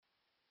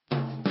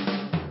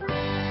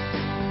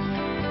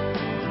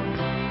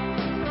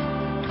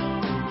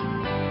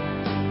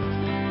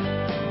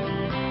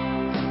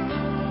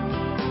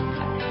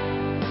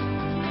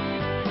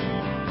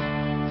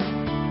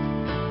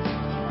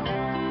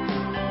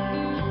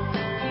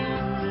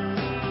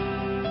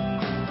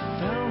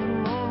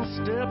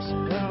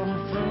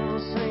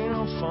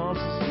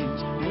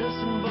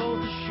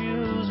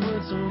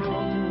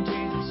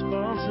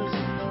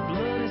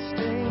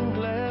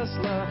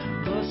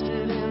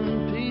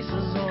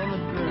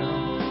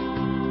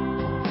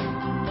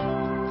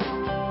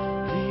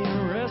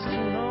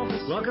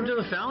Welcome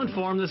to the Fallon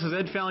Forum. This is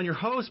Ed Fallon, your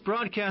host,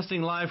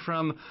 broadcasting live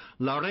from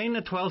Lorraine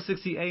at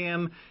 1260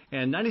 AM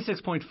and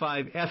 96.5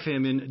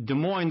 FM in Des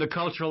Moines, the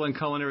cultural and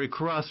culinary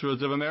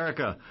crossroads of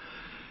America.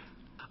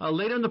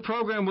 Later in the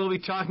program, we'll be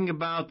talking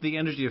about the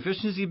energy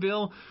efficiency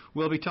bill.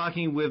 We'll be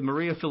talking with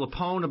Maria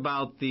Filippone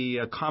about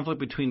the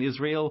conflict between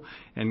Israel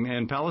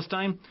and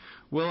Palestine.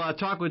 We'll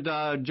talk with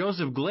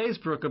Joseph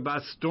Glazebrook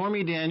about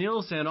Stormy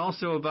Daniels and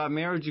also about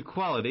marriage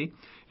equality.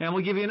 And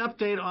we'll give you an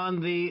update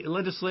on the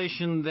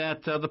legislation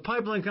that the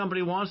pipeline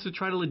company wants to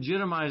try to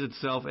legitimize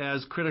itself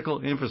as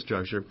critical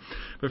infrastructure.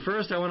 But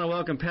first, I want to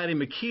welcome Patty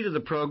McKee to the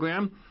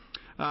program.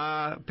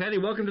 Patty,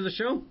 welcome to the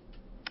show.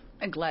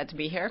 I'm glad to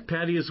be here.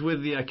 Patty is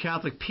with the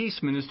Catholic Peace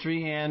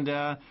Ministry, and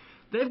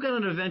they've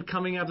got an event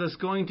coming up that's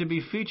going to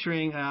be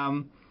featuring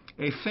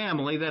a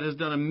family that has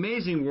done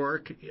amazing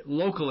work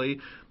locally,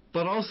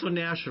 but also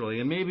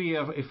nationally. And maybe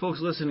if folks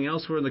listening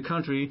elsewhere in the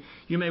country,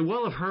 you may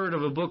well have heard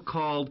of a book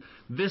called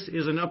This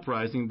is an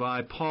Uprising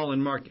by Paul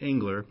and Mark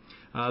Engler.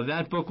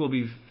 That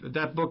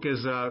book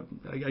is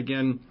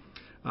again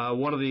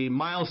one of the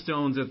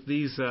milestones that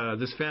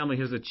this family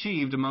has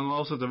achieved among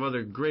all sorts of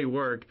other great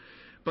work.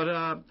 But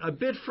a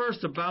bit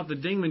first about the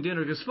Dingman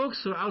dinner, because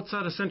folks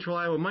outside of Central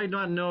Iowa might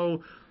not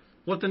know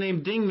what the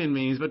name Dingman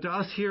means, but to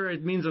us here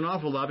it means an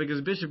awful lot,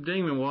 because Bishop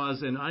Dingman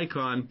was an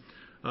icon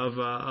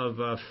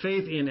of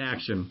faith in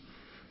action.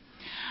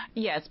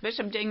 Yes,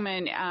 Bishop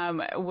Dingman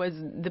was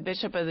the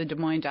bishop of the Des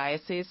Moines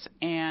Diocese,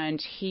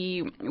 and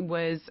he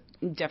was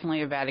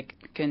definitely a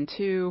Vatican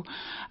II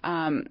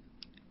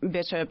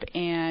bishop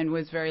and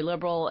was very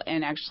liberal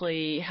and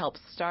actually helped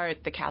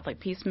start the Catholic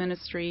Peace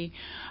Ministry,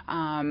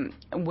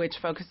 which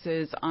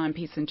focuses on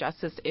peace and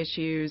justice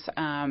issues.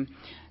 Our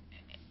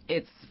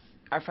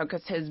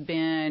focus has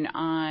been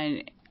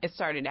on, it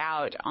started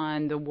out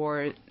on the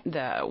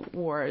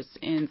wars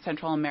in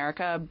Central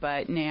America,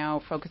 but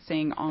now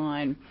focusing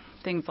on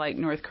things like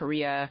North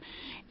Korea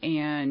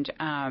and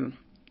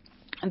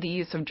the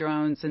use of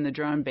drones in the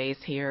drone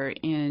base here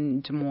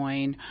in Des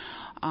Moines.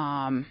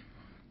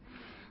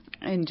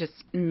 And just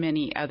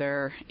many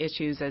other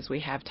issues as we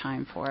have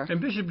time for.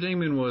 And Bishop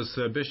Dingman was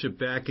bishop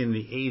back in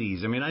the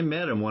 80s. I mean, I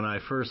met him when I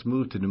first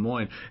moved to Des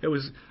Moines.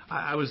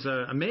 I was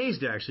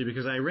amazed, actually,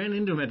 because I ran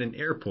into him at an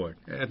airport,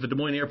 at the Des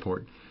Moines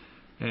airport.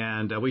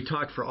 And we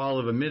talked for all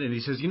of a minute.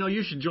 He says,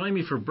 you should join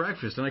me for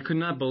breakfast. And I could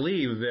not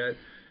believe that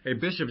a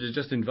bishop had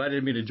just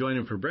invited me to join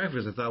him for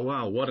breakfast. I thought,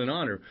 wow, what an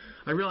honor.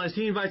 I realized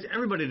he invites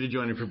everybody to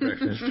join him for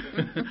breakfast.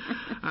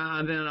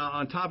 And then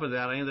on top of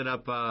that, I ended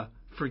up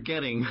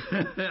forgetting.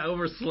 I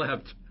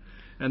overslept.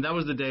 And that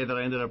was the day that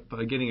I ended up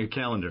getting a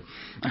calendar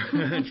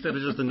instead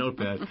of just a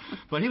notepad.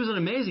 But he was an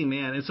amazing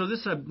man. And so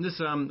this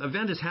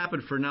event has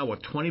happened for now,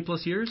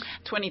 20-plus years?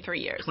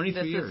 23 years.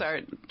 23 years. This is our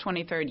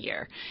 23rd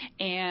year.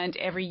 And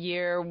every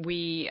year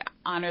we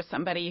honor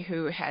somebody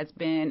who has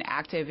been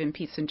active in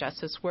peace and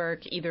justice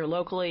work, either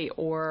locally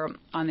or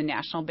on the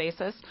national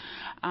basis.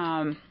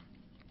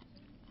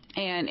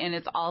 And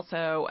it's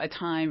also a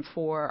time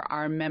for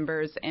our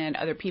members and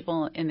other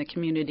people in the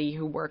community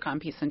who work on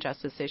peace and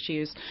justice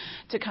issues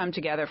to come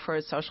together for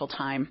a social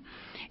time.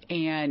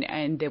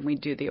 And then we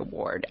do the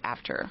award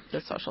after the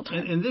social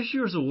time. And this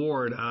year's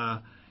award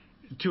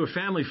to a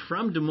family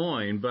from Des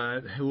Moines,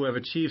 but who have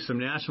achieved some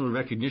national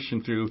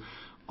recognition through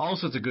all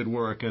sorts of good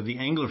work. The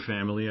Engler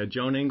family,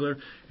 Joan Engler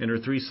and her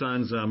three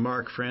sons,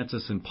 Mark,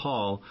 Francis, and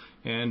Paul.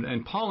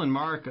 And Paul and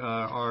Mark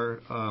are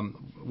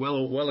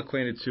well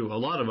acquainted to a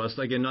lot of us,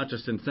 again, not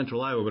just in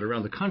Central Iowa, but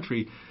around the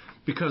country,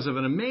 because of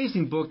an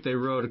amazing book they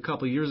wrote a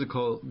couple of years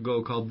ago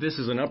called This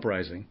is an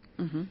Uprising.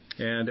 Mm-hmm.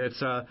 And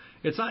it's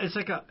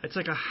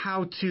like a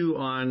how-to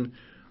on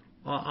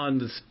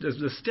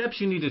the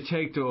steps you need to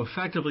take to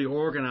effectively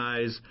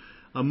organize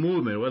a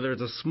movement, whether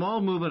it's a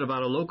small movement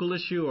about a local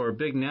issue or a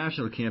big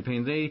national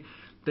campaign.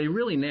 They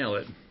really nail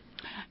it.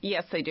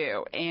 Yes, they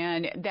do.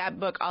 And that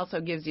book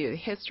also gives you the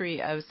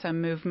history of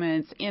some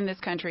movements in this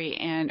country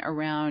and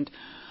around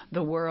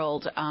the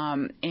world,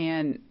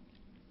 and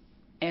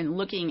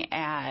looking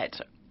at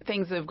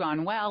things that have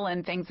gone well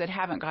and things that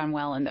haven't gone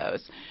well in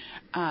those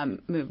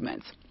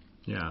movements.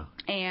 Yeah.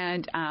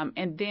 And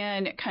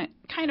then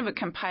kind of a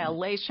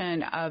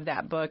compilation of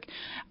that book,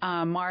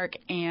 Mark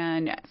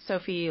and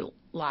Sophie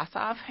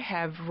Lossoff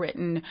have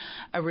written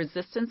a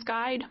resistance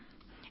guide.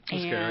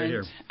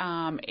 And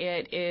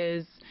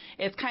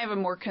it's kind of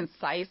a more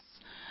concise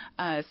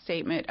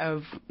statement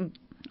of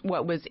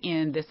what was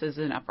in This is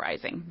an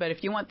Uprising. But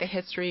if you want the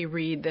history,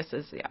 read This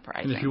is the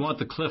Uprising. And if you want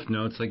the cliff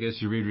notes, I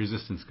guess you read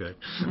Resistance Guide.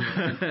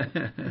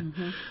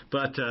 Mm-hmm.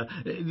 But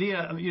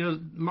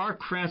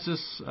Mark,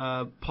 Francis,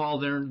 Paul,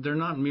 they're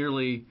not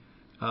merely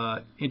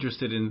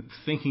interested in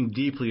thinking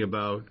deeply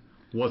about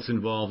what's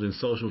involved in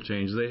social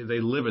change. They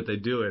live it, they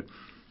do it.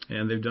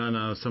 And they've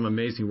done some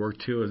amazing work,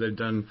 too. They've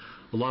done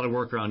a lot of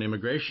work around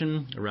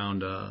immigration,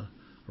 around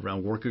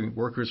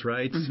workers'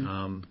 rights,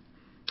 mm-hmm.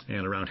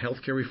 And around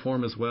healthcare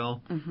reform as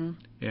well. Mm-hmm.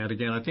 And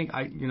again, I think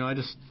I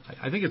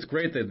think it's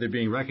great that they're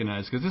being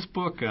recognized, because this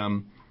book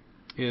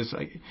is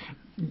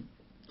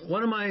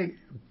one of my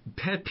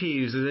pet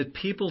peeves is that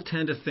people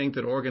tend to think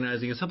that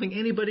organizing is something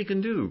anybody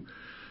can do.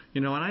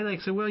 And I like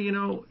to say, well,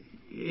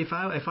 if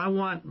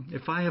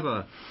I have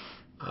a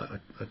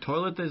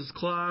toilet that's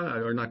clogged,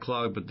 or not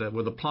clogged, but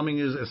where the plumbing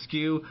is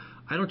askew,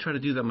 I don't try to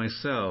do that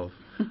myself.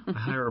 I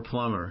hire a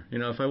plumber.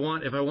 If I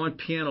want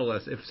piano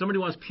lessons, if somebody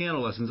wants piano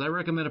lessons, I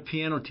recommend a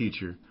piano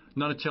teacher,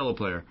 not a cello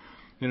player.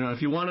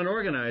 If you want an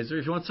organizer,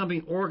 if you want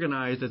something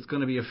organized that's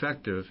going to be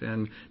effective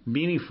and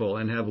meaningful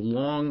and have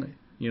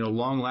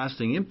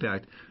long-lasting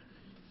impact,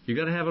 you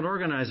got to have an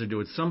organizer do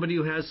it. Somebody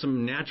who has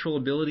some natural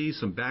ability,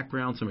 some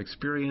background, some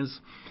experience.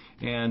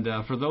 And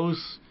for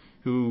those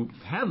who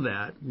have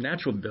that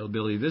natural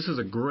ability, this is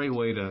a great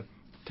way to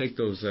take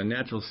those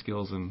natural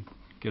skills and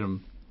get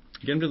them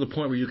to the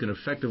point where you can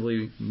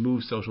effectively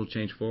move social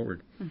change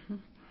forward. Mm-hmm.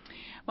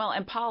 Well,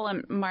 and Paul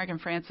and Mark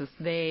and Francis,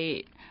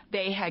 they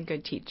had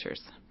good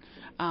teachers.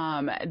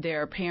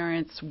 Their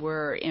parents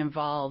were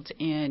involved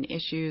in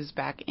issues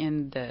back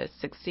in the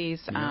 60s.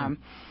 Yeah.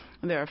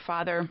 Their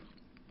father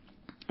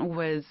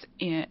was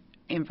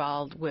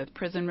involved with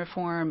prison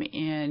reform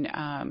and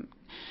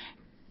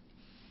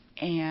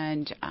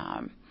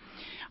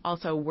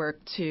also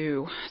worked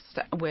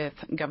with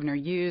Governor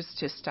Hughes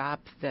to stop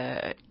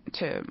the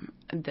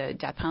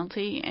death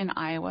penalty in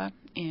Iowa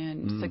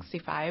in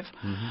 65.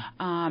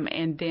 Mm-hmm.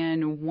 And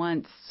then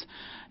once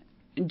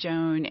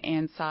Joan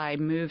and Cy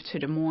moved to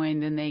Des Moines,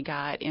 then they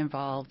got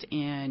involved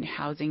in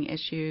housing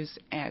issues,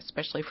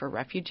 especially for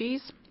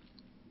refugees,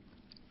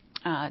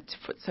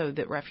 so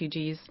that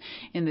refugees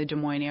in the Des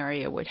Moines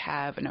area would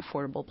have an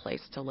affordable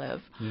place to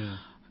live. Yeah.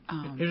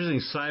 Interesting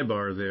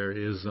sidebar there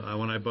is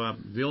when I bought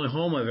the only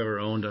home I've ever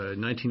owned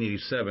in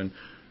 1987,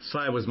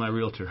 Cy was my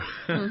realtor.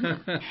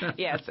 Mm-hmm.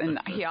 Yes, and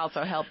he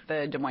also helped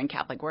the Des Moines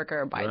Catholic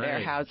Worker buy their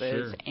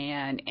houses, sure.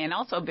 and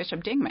also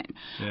Bishop Dingman.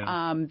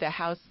 Yeah. The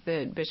house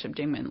that Bishop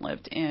Dingman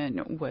lived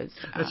in was...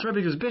 That's right,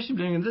 because Bishop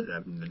Dingman,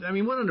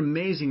 what an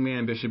amazing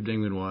man Bishop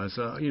Dingman was.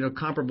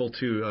 Comparable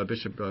to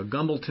Bishop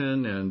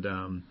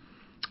Gumbleton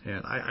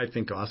and I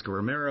think Oscar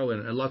Romero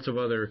and lots of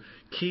other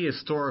key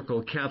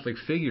historical Catholic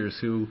figures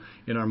who,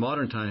 in our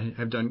modern time,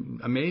 have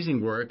done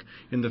amazing work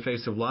in the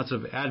face of lots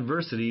of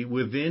adversity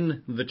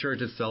within the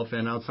church itself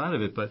and outside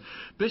of it. But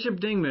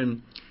Bishop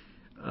Dingman,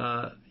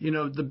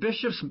 the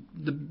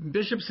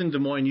bishops in Des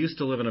Moines used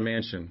to live in a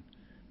mansion.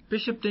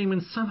 Bishop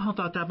Dingman somehow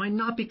thought that might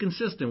not be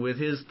consistent with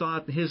his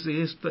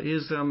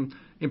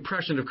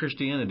impression of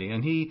Christianity,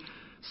 and he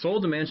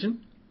sold the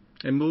mansion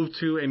and moved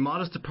to a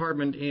modest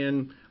apartment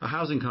in a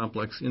housing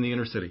complex in the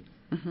inner city.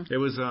 Mm-hmm. It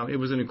was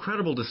an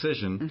incredible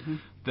decision mm-hmm.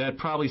 that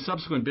probably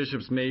subsequent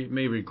bishops may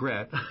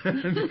regret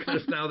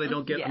because now they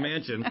don't get yes. the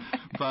mansion.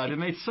 But it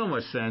made so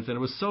much sense, and it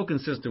was so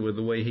consistent with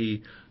the way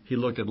he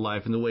looked at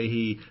life and the way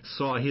he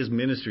saw his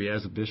ministry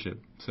as a bishop.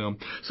 So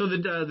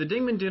the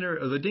Dingman dinner,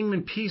 or the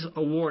Dingman Peace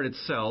Award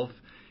itself,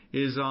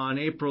 is on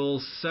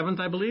April 7th,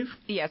 I believe?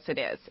 Yes, it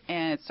is.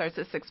 And it starts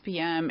at 6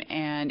 p.m.,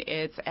 and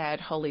it's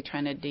at Holy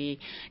Trinity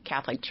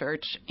Catholic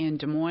Church in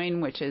Des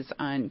Moines, which is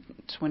on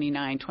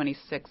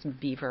 2926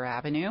 Beaver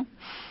Avenue.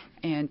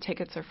 And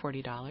tickets are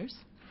 $40.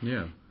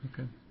 Yeah,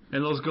 okay.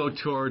 And those go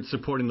towards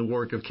supporting the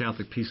work of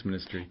Catholic Peace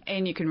Ministry.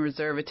 And you can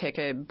reserve a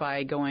ticket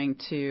by going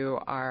to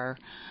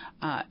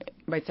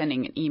by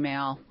sending an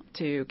email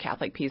to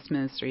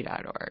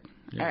CatholicPeaceMinistry.org.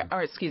 Yeah.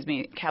 Or excuse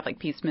me,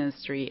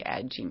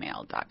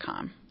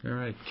 CatholicPeaceMinistry@gmail.com. All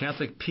right,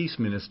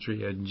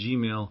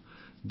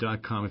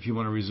 CatholicPeaceMinistry@gmail.com if you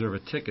want to reserve a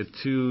ticket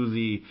to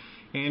the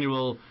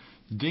annual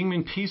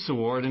Dingman Peace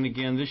Award. And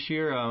again, this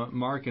year,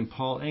 Mark and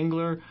Paul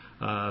Engler,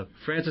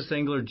 Francis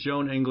Engler,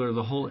 Joan Engler,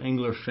 the whole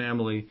Engler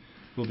family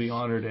will be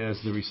honored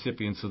as the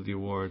recipients of the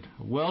award.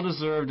 Well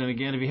deserved. And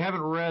again, if you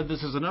haven't read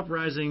This Is an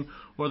Uprising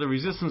or The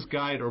Resistance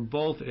Guide or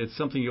both, it's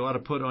something you ought to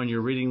put on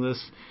your reading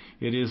list.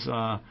 It is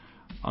on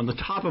the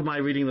top of my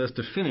reading list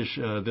to finish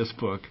this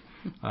book.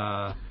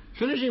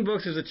 Finishing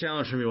books is a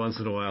challenge for me once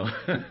in a while.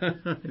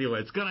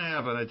 Anyway, it's going to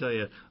happen, I tell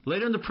you.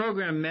 Later in the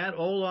program, Matt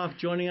Olaf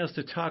joining us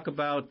to talk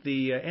about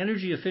the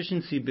energy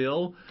efficiency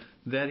bill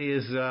that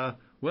is,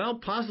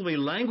 possibly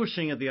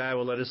languishing at the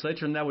Iowa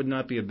legislature, and that would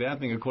not be a bad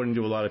thing according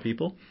to a lot of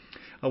people.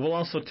 We'll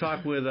also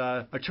talk with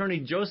Attorney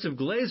Joseph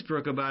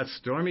Glazebrook about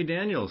Stormy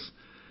Daniels.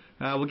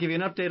 We'll give you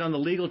an update on the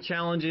legal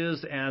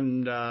challenges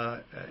and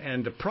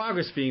the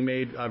progress being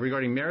made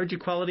regarding marriage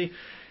equality.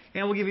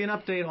 And we'll give you an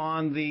update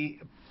on the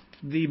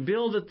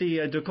bill that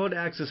the Dakota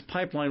Access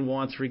Pipeline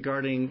wants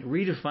regarding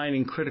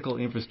redefining critical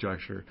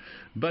infrastructure.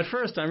 But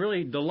first, I'm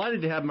really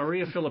delighted to have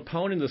Maria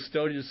Filippone in the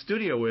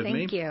studio with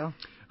me. Thank you.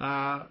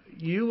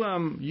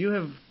 You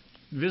have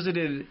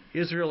visited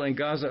Israel and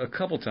Gaza a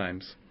couple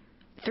times.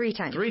 3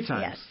 times. 3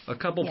 times. Yes. A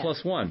couple yes.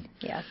 plus 1.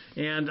 Yes.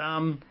 And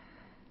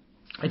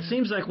it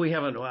seems like we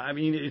haven't.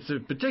 It's a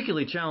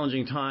particularly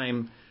challenging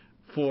time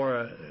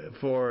for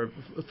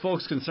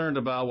folks concerned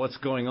about what's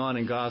going on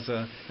in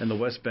Gaza and the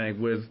West Bank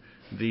with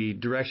the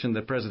direction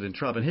that President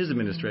Trump and his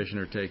administration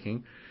are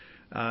taking.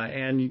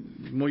 And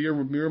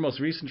your most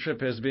recent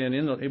trip has been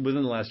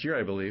within the last year,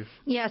 I believe.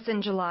 Yes,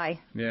 in July.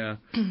 Yeah.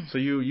 So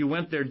you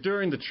went there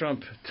during the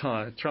Trump's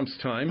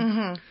time.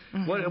 Mm-hmm.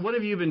 Mm-hmm. What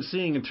have you been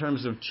seeing in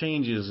terms of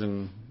changes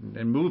and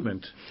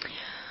movement?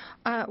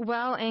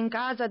 Well, in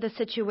Gaza, the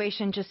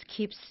situation just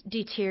keeps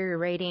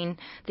deteriorating.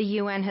 The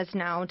UN has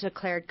now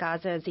declared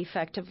Gaza as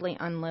effectively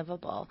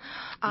unlivable.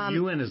 The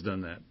UN has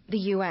done that. The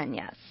UN,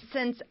 yes.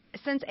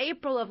 Since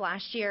April of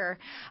last year,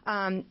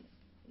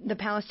 the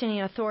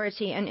Palestinian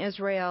Authority and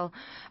Israel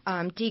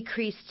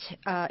decreased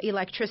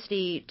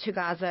electricity to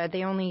Gaza.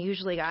 They only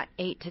usually got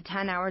 8 to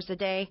 10 hours a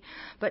day.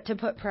 But to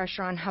put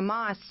pressure on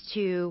Hamas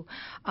to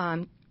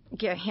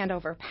hand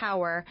over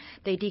power,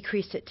 they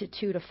decreased it to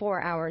 2 to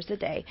 4 hours a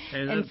day.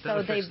 And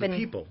so they've been the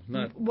people,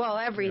 not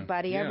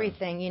everybody,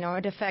 everything. You know,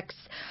 it affects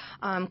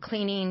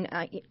cleaning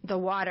the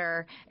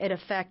water. It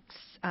affects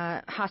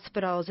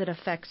hospitals. It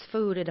affects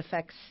food. It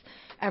affects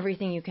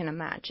everything you can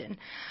imagine.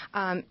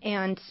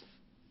 And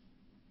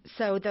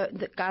so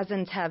the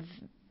Gazans have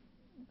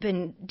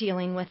been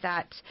dealing with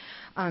that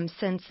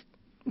since,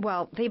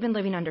 they've been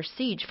living under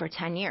siege for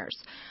 10 years.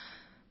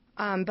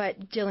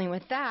 But dealing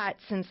with that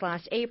since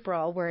last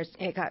April, where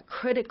it got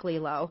critically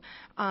low.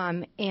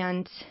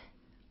 And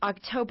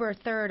October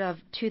 3rd of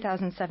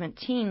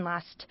 2017,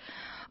 last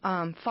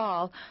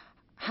fall,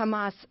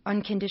 Hamas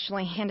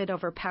unconditionally handed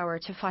over power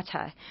to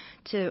Fatah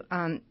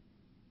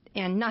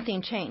and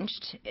nothing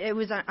changed. It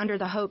was under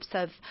the hopes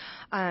of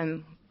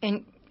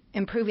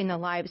improving the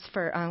lives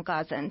for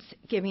Gazans,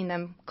 giving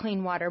them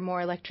clean water,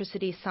 more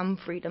electricity, some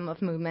freedom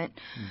of movement,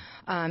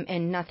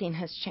 and nothing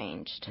has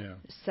changed. Yeah.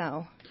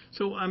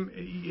 So,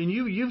 and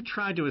you've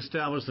tried to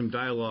establish some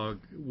dialogue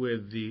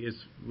with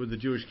the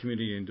Jewish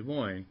community in Des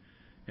Moines,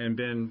 and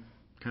been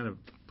kind of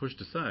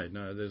pushed aside.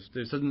 Now,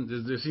 there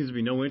seems to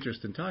be no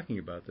interest in talking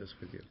about this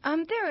with you.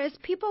 There is.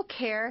 People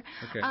care.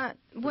 Okay.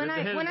 The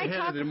head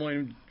of the Des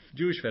Moines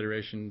Jewish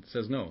Federation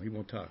says no, he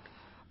won't talk.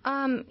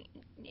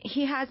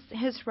 He has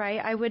his right.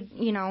 I would,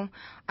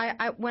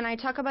 when I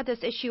talk about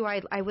this issue,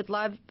 I would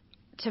love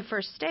to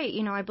first state,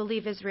 I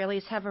believe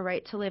Israelis have a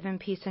right to live in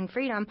peace and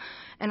freedom,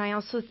 and I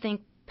also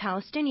think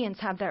Palestinians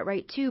have that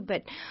right too.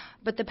 But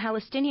the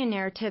Palestinian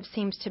narrative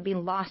seems to be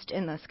lost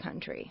in this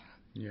country.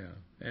 Yeah,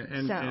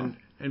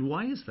 and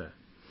why is that?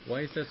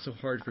 Why is that so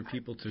hard for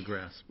people to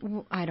grasp?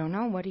 I don't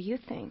know. What do you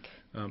think?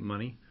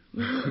 Money.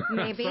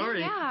 Maybe.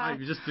 Sorry, yeah.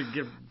 Just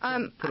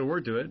to put a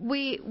word to it.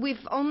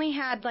 We've only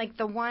had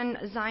the one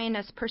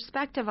Zionist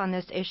perspective on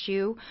this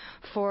issue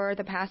for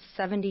the past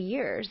 70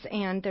 years,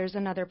 and there's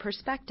another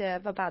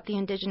perspective about the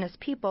indigenous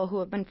people who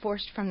have been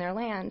forced from their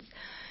lands.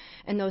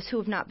 And those who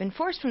have not been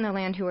forced from their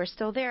land, who are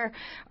still there,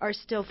 are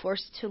still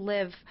forced to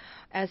live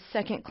as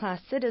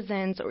second-class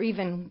citizens, or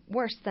even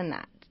worse than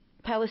that.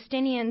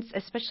 Palestinians,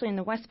 especially in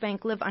the West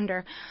Bank, live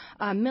under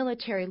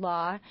military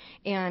law,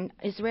 and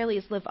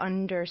Israelis live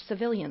under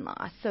civilian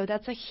law. So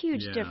that's a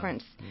huge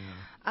difference.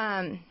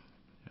 Yeah.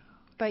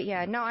 But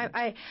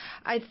I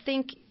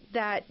think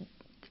that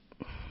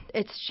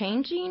it's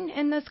changing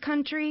in this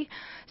country,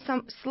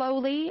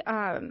 slowly,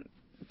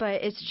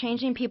 but it's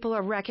changing. People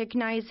are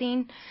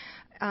recognizing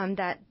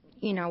that,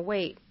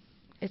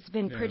 it's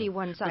been pretty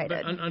one-sided.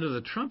 But under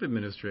the Trump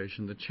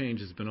administration, the change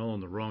has been all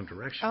in the wrong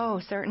direction.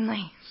 Oh,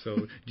 certainly. So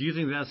do you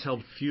think that's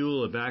helped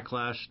fuel a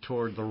backlash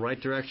toward the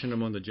right direction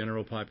among the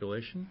general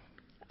population?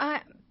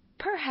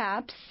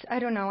 Perhaps. I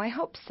don't know. I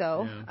hope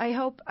so. Yeah.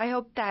 I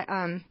hope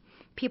that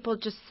people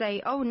just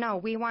say, oh, no,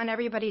 we want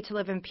everybody to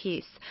live in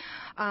peace.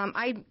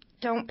 I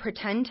don't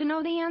pretend to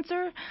know the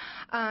answer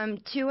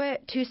to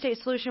it, two-state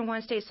solution,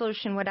 one-state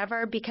solution,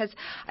 whatever, because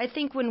I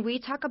think when we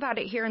talk about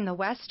it here in the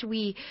West,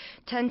 we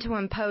tend to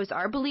impose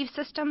our belief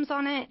systems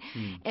on it,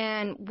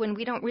 and when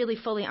we don't really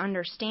fully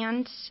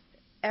understand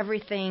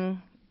everything,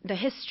 the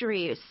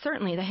history,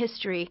 certainly the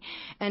history,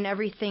 and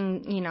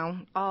everything,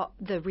 all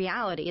the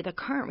reality, the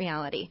current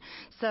reality.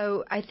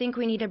 So I think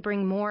we need to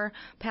bring more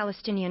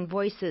Palestinian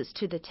voices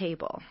to the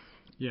table.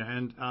 Yeah,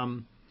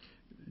 and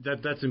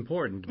that's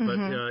important. But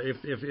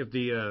if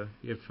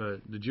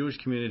the Jewish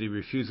community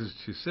refuses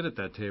to sit at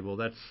that table,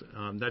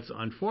 that's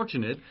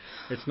unfortunate.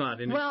 It's not.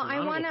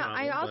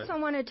 I also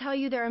want to tell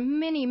you there are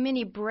many,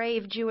 many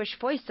brave Jewish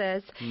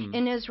voices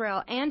in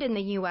Israel and in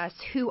the U.S.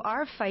 who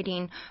are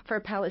fighting for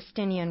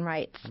Palestinian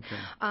rights.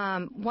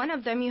 Okay. One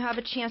of them you have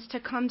a chance to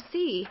come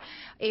see,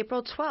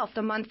 April 12th,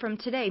 a month from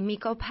today,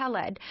 Miko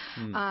Peled.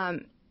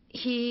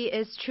 He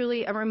is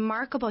truly a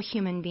remarkable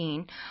human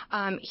being.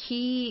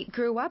 He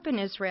grew up in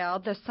Israel,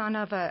 the son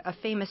of a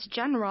famous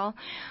general,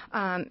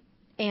 and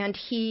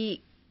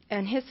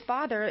his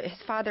father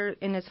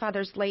in his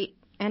father's late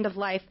end of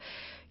life,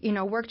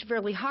 worked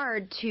really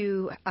hard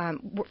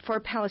for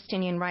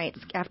Palestinian rights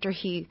after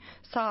he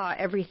saw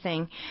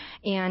everything.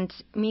 And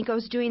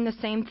Migo's doing the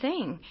same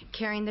thing,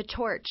 carrying the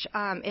torch.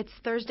 It's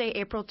Thursday,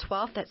 April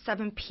 12th at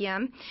 7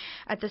 p.m.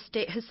 at the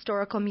State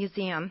Historical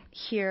Museum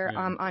here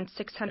on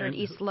 600 And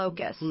East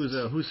Locust.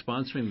 Who's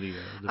sponsoring the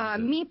visit?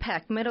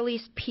 MEPEC, Middle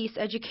East Peace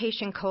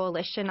Education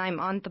Coalition. I'm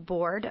on the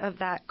board of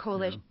that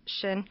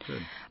coalition.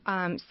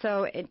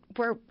 So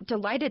we're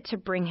delighted to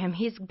bring him.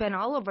 He's been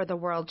all over the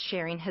world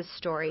sharing his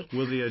story.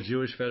 Will the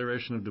Jewish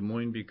Federation of Des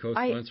Moines be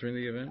co-sponsoring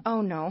the event?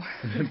 Oh, no.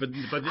 but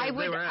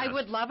I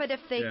would love it if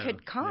they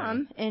could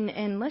come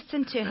and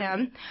listen to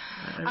him.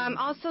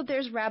 Also,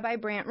 there's Rabbi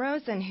Brant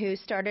Rosen, who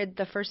started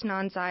the first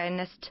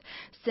non-Zionist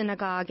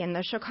synagogue in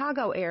the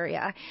Chicago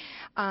area.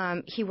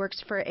 He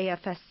works for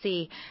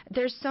AFSC.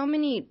 There's so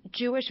many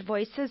Jewish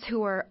voices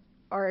who are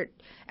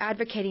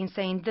advocating,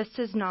 saying this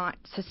is not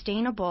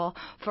sustainable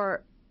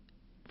for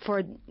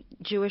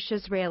Jewish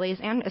Israelis,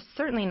 and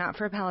certainly not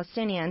for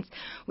Palestinians.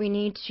 We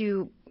need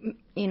to,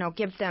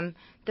 give them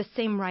the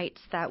same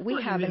rights that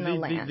we have in the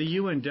land. The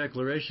UN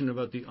declaration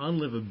about the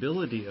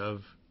unlivability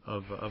of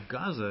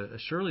Gaza,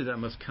 surely that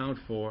must count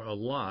for a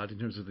lot in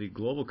terms of the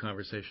global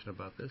conversation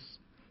about this.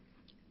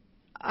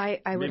 I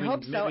would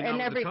hope so.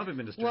 In every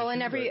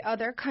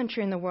other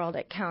country in the world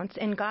it counts.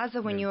 In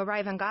Gaza, when you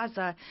arrive in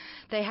Gaza,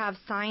 they have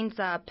signs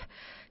up.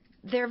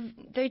 They have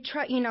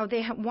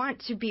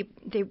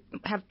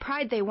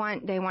pride. They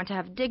want to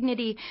have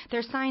dignity.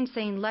 There's signs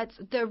saying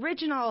the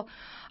original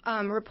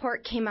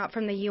report came out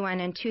from the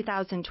UN in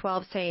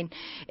 2012 saying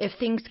if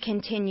things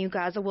continue,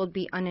 Gaza will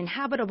be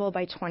uninhabitable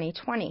by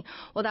 2020.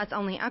 Well, that's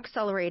only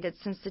accelerated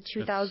since the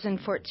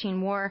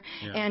 2014 war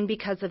and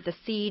because of the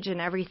siege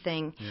and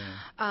everything.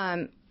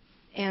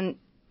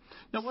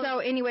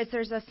 Anyways,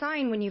 there's a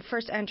sign when you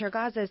first enter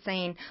Gaza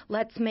saying,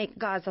 let's make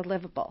Gaza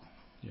livable.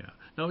 Yeah.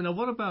 Now,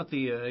 what about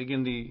we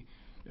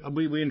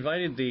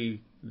invited the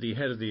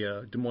head of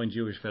the Des Moines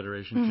Jewish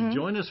Federation to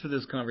join us for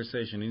this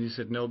conversation, and he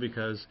said no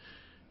because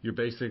you're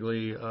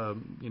basically,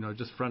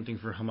 just fronting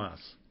for Hamas.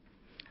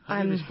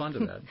 How do you respond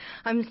to that?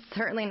 I'm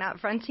certainly not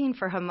fronting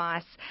for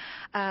Hamas,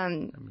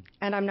 and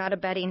I'm not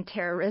abetting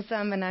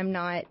terrorism, and I'm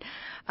not.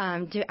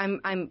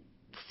 I'm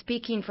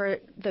speaking for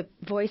the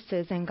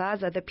voices in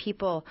Gaza, the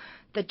people,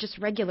 the just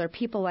regular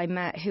people I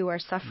met who are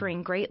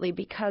suffering greatly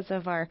because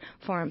of our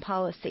foreign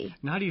policy.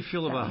 And how do you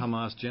feel about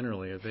Hamas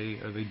generally? Are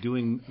they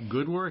doing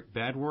good work,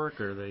 bad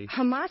work, or are they?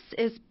 Hamas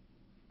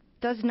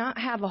does not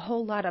have a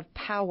whole lot of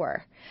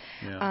power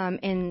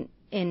in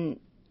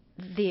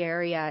the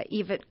area,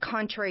 even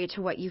contrary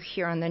to what you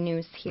hear on the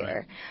news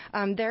here.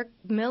 Right. Their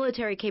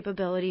military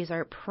capabilities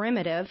are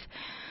primitive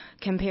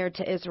compared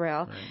to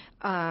Israel.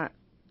 Right.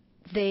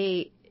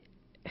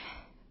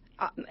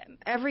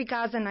 Every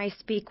Gazan I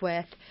speak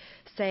with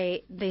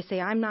say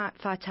I'm not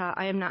Fatah,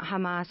 I am not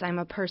Hamas, I'm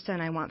a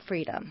person, I want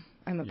freedom.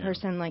 I'm a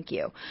person like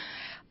you.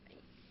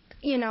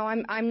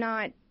 I'm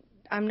not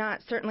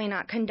certainly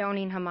not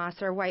condoning Hamas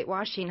or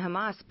whitewashing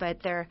Hamas,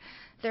 but they're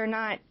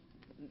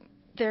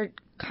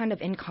kind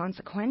of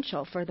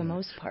inconsequential for the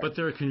most part. But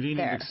they're a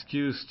convenient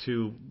excuse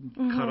to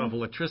cut off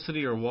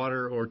electricity or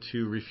water or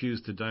to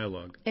refuse to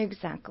dialogue.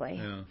 Exactly.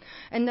 Yeah.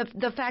 And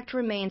the fact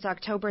remains,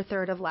 October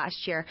 3rd of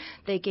last year,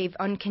 they gave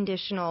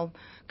unconditional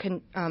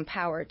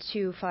power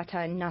to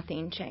Fatah and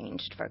nothing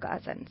changed for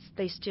Gazans.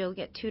 They still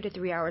get 2 to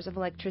 3 hours of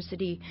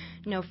electricity,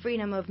 no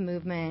freedom of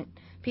movement.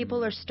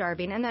 People are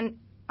starving. And then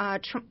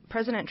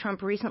President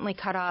Trump recently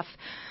cut off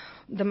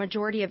the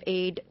majority of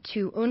aid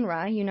to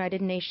UNRWA,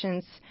 United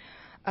Nations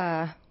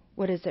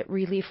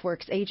Relief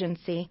Works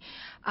Agency.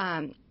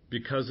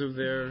 Because of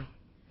their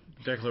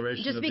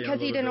declaration of the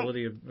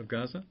unlivability of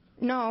Gaza?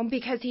 No,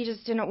 because he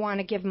just didn't want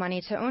to give money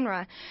to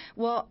UNRWA.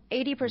 Well,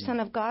 80%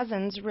 of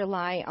Gazans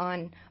rely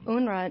on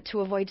UNRWA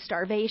to avoid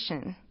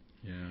starvation.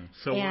 Yeah.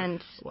 So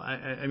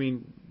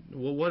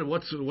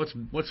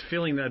what's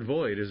filling that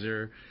void? Is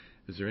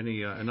there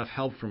any enough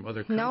help from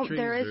other countries? No,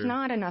 there is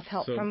not enough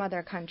help from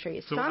other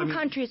countries. Some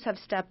countries have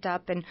stepped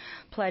up and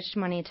pledged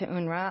money to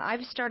UNRWA.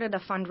 I've started a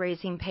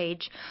fundraising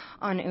page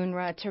on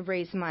UNRWA to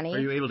raise money. Are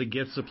you able to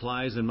get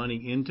supplies and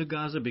money into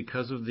Gaza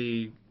because of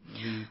the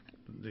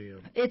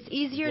it's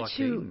easier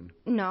blockade?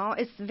 No,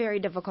 it's very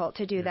difficult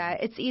to do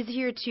that. It's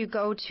easier to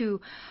go to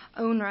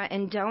UNRWA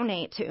and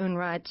donate to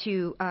UNRWA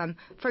to,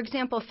 for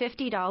example, a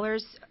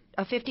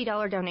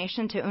 $50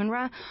 donation to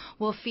UNRWA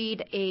will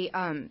feed a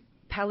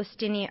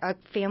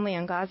family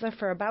in Gaza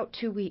for about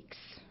 2 weeks.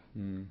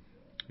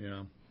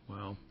 Yeah.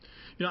 Wow.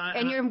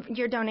 And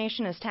your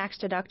donation is tax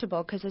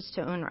deductible because it's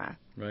to UNRWA.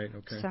 Right.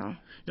 Okay. So.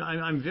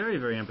 I'm very,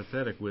 very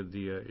empathetic with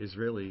the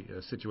Israeli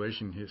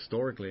situation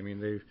historically. I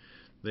mean,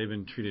 they've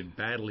been treated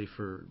badly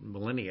for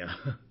millennia.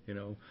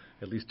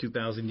 At least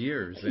 2,000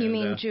 years. You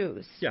mean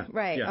Jews? Yeah.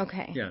 Right. Yeah,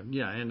 okay.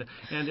 Yeah. And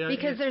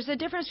because there's a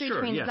difference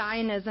between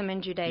Zionism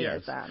and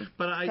Judaism. Yes.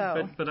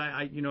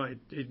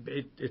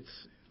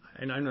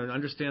 And I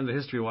understand the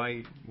history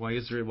why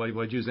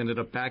Jews ended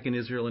up back in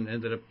Israel and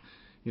ended up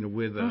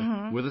with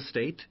a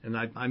state, and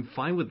I'm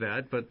fine with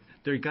that. But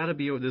there's got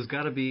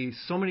to be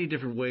so many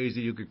different ways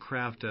that you could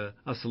craft a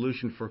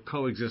solution for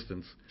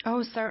coexistence.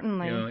 Oh,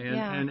 certainly.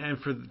 And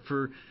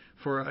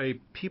for a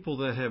people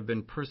that have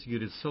been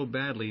persecuted so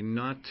badly,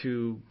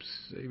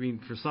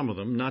 for some of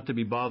them, not to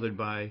be bothered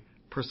by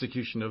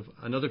persecution of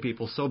another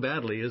people so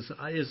badly is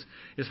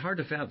hard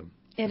to fathom.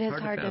 It is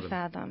hard to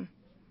fathom.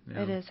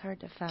 Yeah. It is hard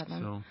to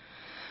fathom. So.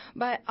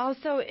 But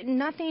also,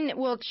 nothing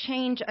will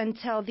change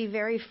until the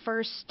very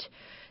first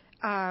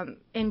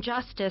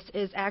injustice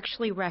is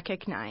actually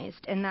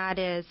recognized, and that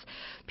is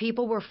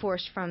people were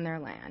forced from their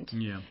land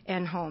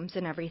and homes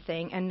and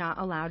everything and not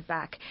allowed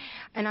back.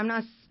 And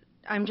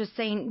I'm just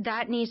saying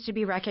that needs to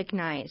be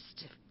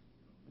recognized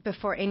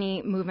before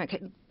any movement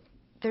could.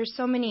 There's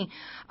so many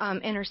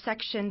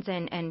intersections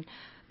and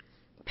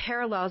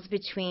parallels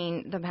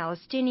between the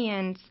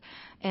Palestinians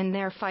and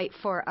their fight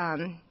for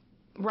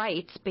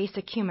rights,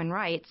 basic human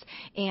rights,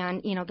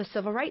 and the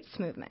civil rights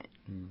movement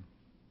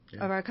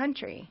of our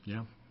country.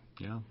 Yeah.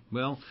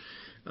 Well,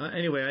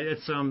 anyway,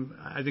 it's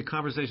I think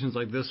conversations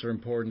like this are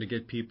important to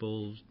get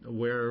people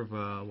aware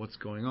of what's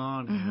going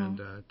on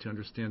and to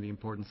understand the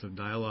importance of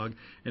dialogue.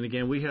 And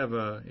again, we have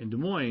in Des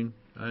Moines,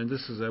 and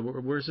this is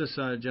where's this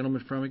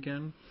gentleman from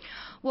again?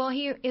 Well,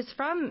 he is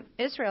from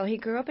Israel. He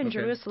grew up in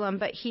Jerusalem,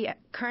 but he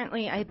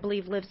currently, I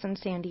believe, lives in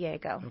San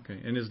Diego. Okay,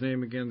 and his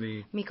name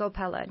again? Miko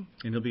Peled.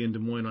 And he'll be in Des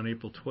Moines on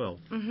April 12th.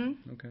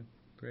 Mm-hmm. Okay,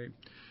 great.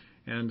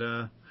 And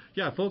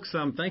folks,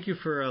 thank you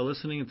for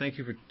listening, and thank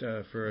you for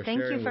sharing.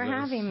 Thank you for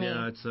having me.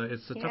 Yeah,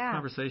 it's a tough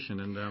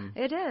conversation, and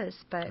it is.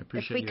 But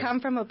if we come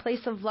from a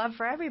place of love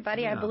for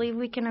everybody, I believe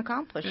we can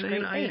accomplish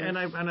great things. And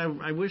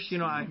I wish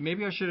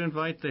maybe I should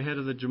invite the head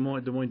of the Des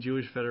Moines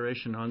Jewish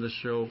Federation on this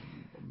show,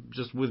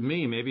 just with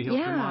me. Maybe he'll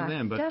come on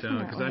then. But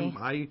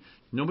because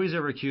nobody's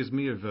ever accused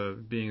me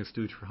of being a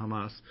stooge for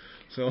Hamas.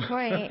 So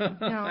wait,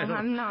 no,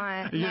 I'm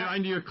not.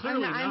 You're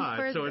clearly not.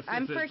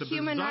 I'm for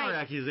human rights.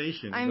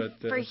 Accusation. I'm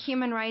for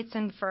human rights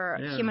and for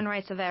human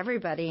rights of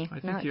everybody.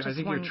 I think your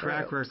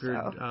track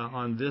record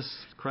on this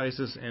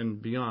crisis and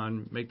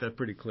beyond make that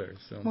pretty clear.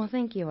 So. Well,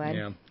 thank you, Ed.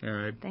 Yeah. All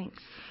right.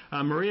 Thanks.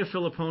 Maria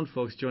Filippone,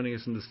 folks, joining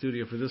us in the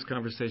studio for this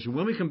conversation.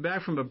 When we come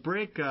back from a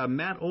break,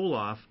 Matt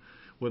Olaf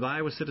with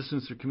Iowa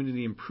Citizens for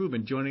Community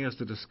Improvement, joining us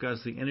to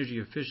discuss the energy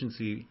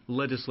efficiency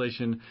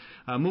legislation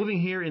moving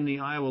here in the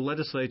Iowa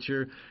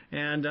legislature,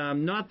 and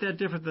not that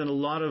different than a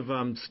lot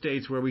of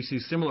states where we see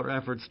similar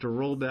efforts to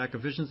roll back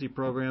efficiency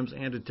programs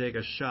and to take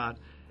a shot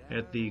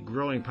at the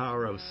growing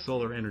power of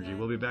solar energy.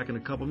 We'll be back in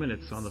a couple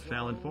minutes on the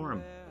Fallon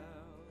Forum.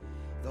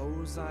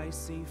 Those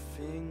icy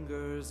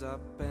fingers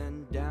up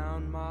and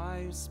down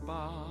my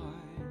spine,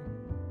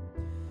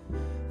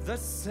 the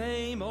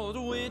same old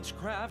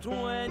witchcraft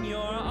when your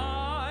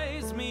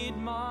eyes meet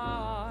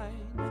mine,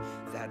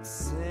 that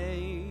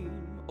same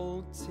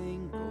old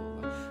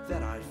tingle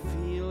that I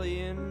feel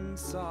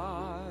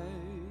inside.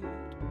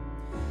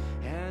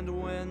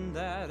 And when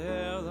that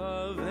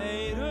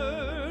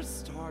elevator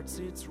starts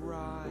its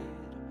ride,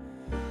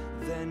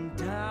 then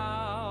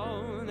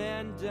down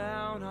and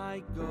down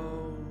I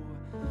go,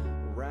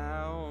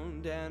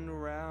 round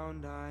and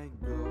round I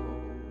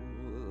go,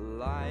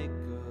 like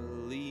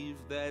a leaf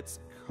that's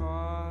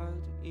caught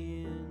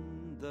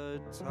in the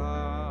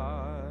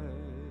tide.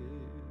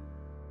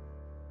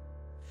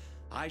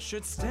 I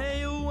should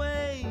stay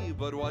away,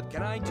 but what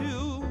can I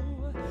do?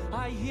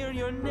 I hear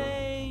your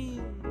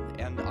name,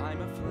 and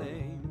I'm a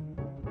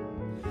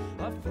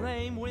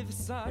flame with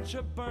such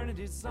a burning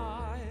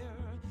desire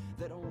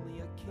that only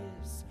a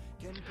kiss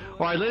can put.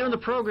 All right, later in the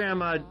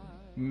program,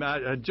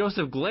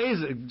 Joseph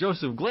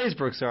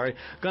Glazebrook,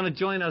 going to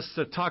join us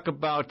to talk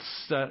about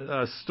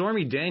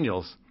Stormy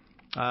Daniels.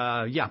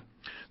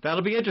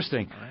 That'll be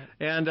interesting. Right.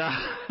 And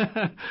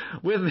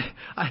with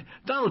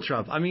Donald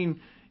Trump, I mean,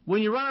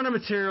 when you run out of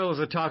material as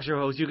a talk show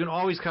host, you can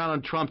always count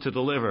on Trump to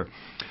deliver.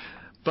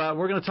 But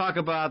we're going to talk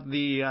about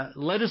the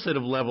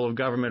legislative level of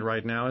government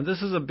right now, and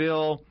this is a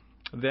bill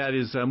that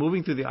is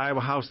moving through the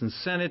Iowa House and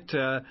Senate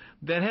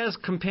that has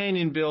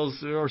companion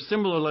bills or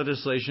similar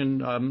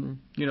legislation,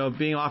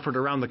 being offered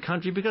around the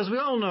country, because we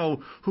all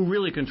know who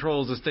really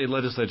controls the state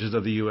legislatures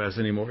of the U.S.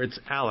 anymore. It's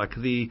ALEC,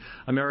 the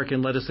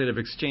American Legislative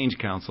Exchange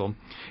Council.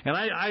 And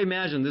I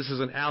imagine this is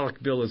an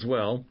ALEC bill as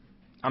well.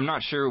 I'm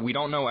not sure. We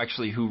don't know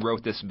actually who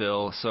wrote this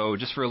bill. So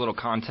just for a little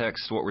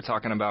context, what we're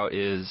talking about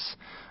is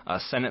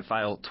Senate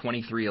File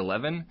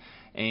 2311.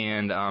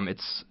 And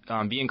it's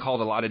being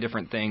called a lot of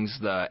different things: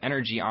 the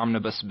Energy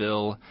Omnibus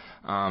Bill,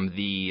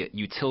 the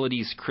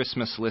Utilities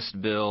Christmas List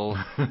Bill,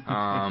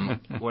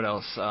 what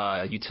else?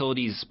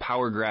 Utilities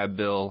Power Grab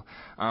Bill.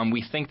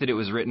 We think that it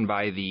was written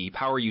by the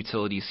power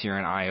utilities here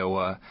in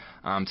Iowa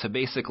to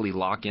basically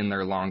lock in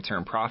their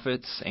long-term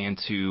profits and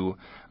to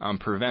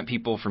prevent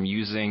people from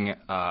using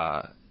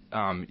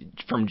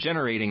from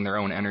generating their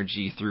own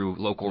energy through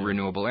local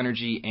renewable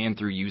energy and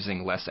through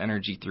using less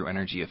energy through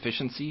energy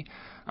efficiency.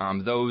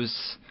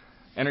 Those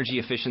energy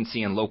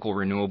efficiency and local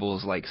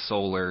renewables like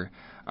solar,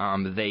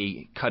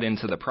 they cut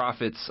into the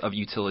profits of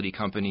utility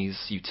companies.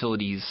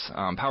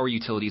 Power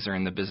utilities are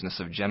in the business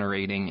of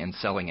generating and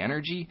selling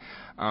energy.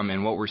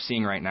 And what we're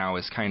seeing right now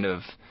is kind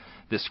of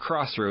this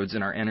crossroads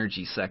in our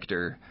energy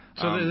sector.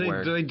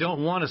 So they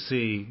don't want to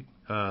see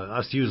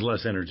us use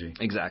less energy.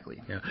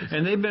 Exactly. Yeah.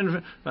 And they've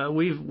been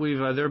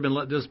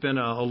there's been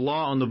a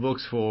law on the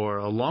books for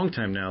a long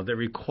time now that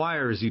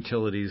requires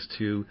utilities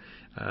to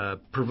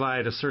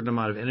provide a certain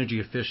amount of energy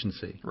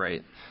efficiency.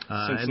 Right.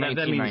 Since And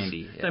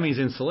 1990. that means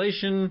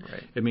insulation.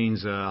 Right. It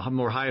means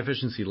more high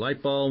efficiency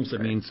light bulbs. It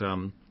Right. means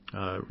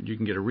you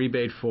can get a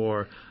rebate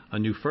for a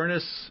new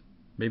furnace,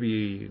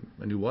 maybe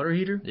a new water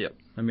heater. Yep.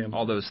 I mean,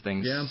 all those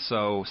things. Yeah.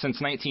 So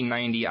since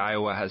 1990,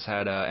 Iowa has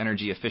had an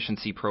energy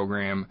efficiency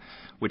program,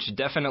 which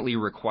definitely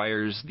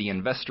requires the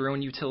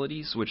investor-owned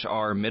utilities, which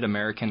are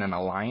Mid-American and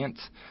Alliant.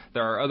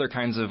 There are other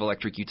kinds of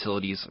electric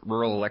utilities,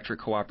 rural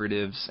electric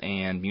cooperatives,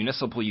 and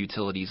municipal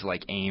utilities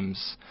like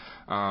Ames.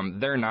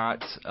 They're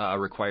not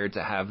required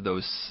to have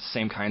those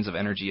same kinds of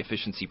energy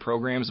efficiency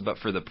programs, but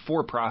for the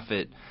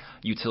for-profit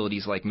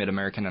utilities like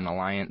Mid-American and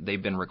Alliant,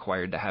 they've been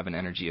required to have an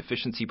energy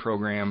efficiency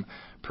program,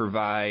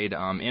 provide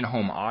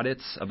in-home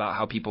audits about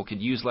how people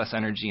could use less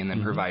energy, and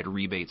then provide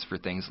rebates for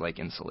things like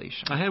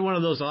insulation. I had one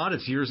of those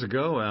audits years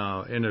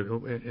ago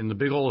in the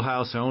big old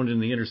house I owned in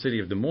the inner city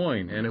of Des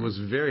Moines, and it was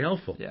very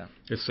helpful. Yeah.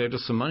 It saved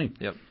us some money.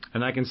 Yep.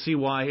 And I can see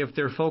why, if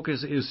their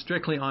focus is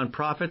strictly on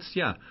profits,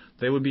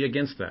 they would be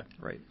against that.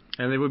 Right.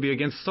 And they would be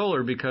against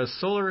solar, because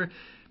solar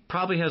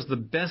probably has the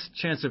best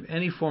chance of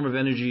any form of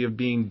energy of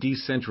being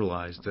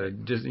decentralized.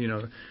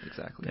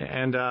 Exactly.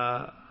 And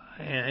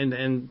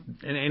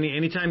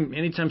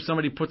anytime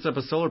somebody puts up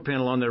a solar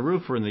panel on their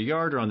roof or in their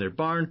yard or on their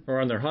barn or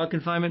on their hog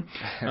confinement,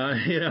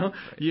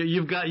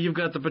 you've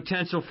got the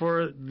potential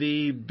for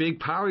the big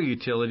power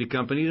utility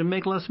company to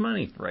make less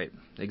money. Right.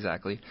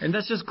 Exactly. And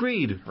that's just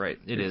greed. Right.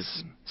 It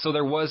is. So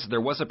there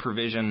was a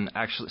provision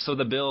actually. So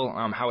the bill,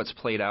 how it's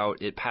played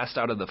out, it passed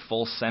out of the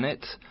full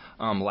Senate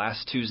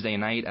last Tuesday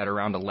night at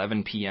around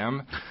 11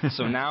 p.m.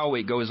 So now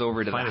it goes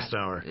over to Finest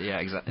hour. Yeah,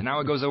 exactly.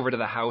 Now it goes over to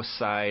the House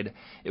side.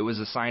 It was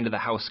assigned to the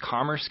House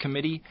Commerce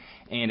Committee,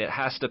 and it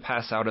has to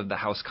pass out of the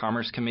House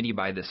Commerce Committee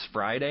by this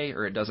Friday,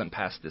 or it doesn't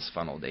pass this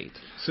funnel date.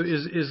 So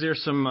is there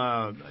some?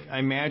 I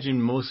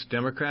imagine most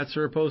Democrats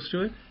are opposed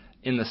to it.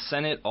 In the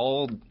Senate,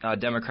 all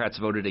Democrats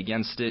voted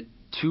against it.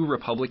 2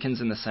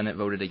 Republicans in the Senate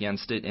voted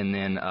against it, and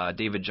then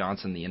David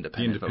Johnson, the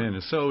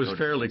independent. So it was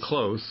fairly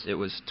close. It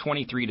was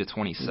 23 to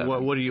 27.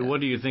 What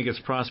do you think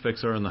its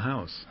prospects are in the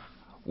House?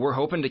 We're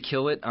hoping to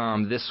kill it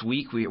this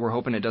week. We're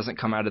hoping it doesn't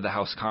come out of the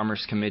House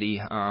Commerce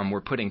Committee.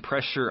 We're putting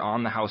pressure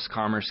on the House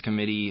Commerce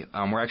Committee.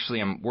 I'm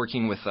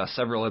working with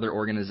several other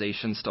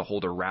organizations to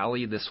hold a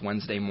rally this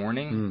Wednesday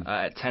morning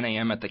at 10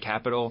 a.m. at the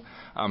Capitol.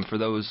 For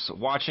those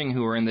watching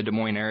who are in the Des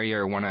Moines area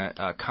or want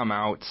to come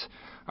out,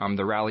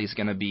 the rally is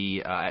going to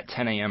be at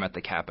 10 a.m. at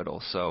the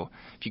Capitol. So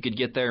if you could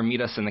get there, meet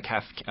us in the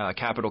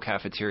Capitol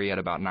cafeteria at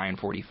about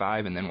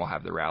 9:45, and then we'll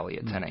have the rally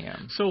at 10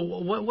 a.m. So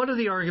what are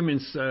the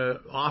arguments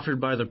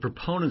offered by the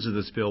proponents of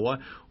this bill?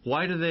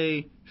 Why do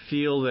they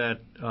feel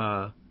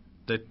that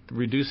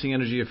reducing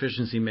energy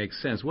efficiency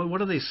makes sense?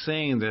 What are they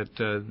saying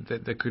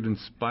that could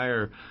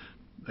inspire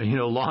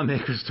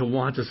lawmakers to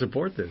want to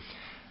support this?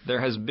 There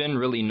has been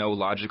really no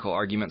logical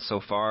argument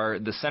so far.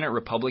 The Senate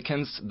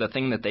Republicans, the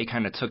thing that they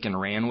kind of took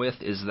and ran with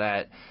is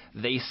that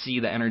they see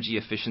the energy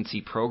efficiency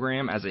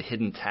program as a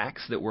hidden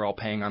tax that we're all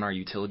paying on our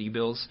utility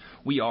bills.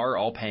 We are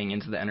all paying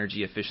into the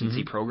energy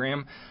efficiency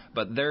program,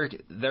 but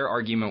their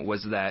argument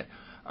was that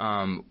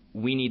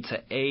we need to,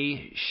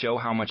 A, show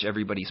how much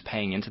everybody's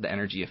paying into the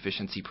energy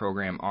efficiency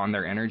program on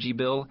their energy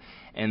bill,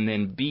 and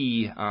then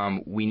B,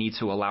 we need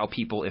to allow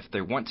people, if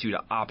they want to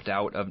opt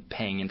out of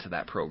paying into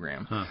that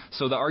program.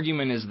 So the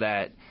argument is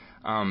that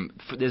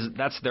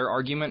that's their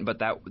argument,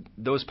 but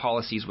those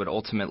policies would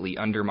ultimately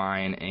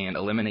undermine and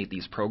eliminate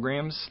these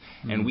programs.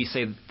 And we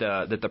say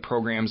that the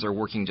programs are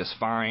working just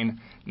fine.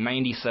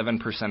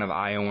 97% of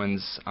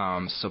Iowans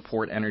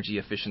support energy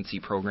efficiency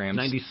programs.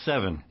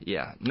 97.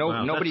 Yeah.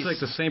 Nobody's.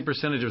 That's like the same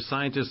percentage of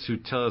scientists who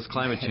tell us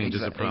climate change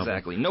is a problem.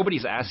 Exactly.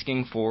 Nobody's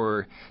asking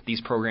for these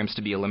programs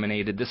to be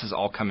eliminated. This is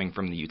all coming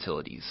from the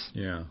utilities.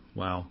 Yeah.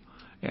 Wow.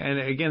 And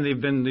again,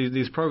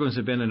 these programs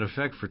have been in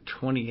effect for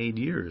 28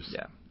 years.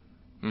 Yeah.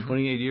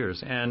 28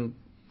 years, and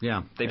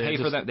they pay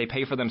for them. They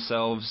pay for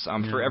themselves.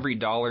 For every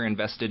dollar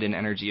invested in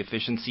energy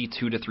efficiency,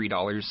 $2 to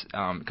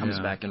 $3 comes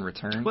back in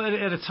return. But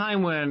at a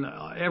time when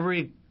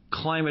every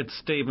climate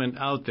statement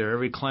out there,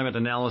 every climate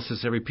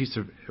analysis, every piece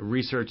of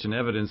research and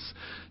evidence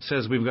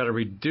says we've got to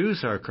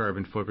reduce our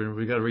carbon footprint,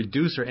 we've got to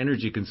reduce our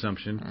energy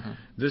consumption.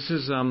 This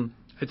is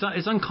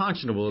it's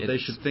unconscionable that they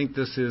should think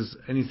this is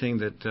anything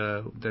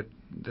that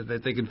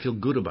they can feel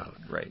good about.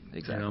 Right,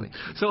 exactly.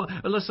 So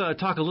let's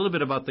talk a little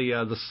bit about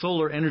the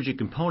solar energy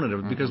component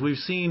of it, because we've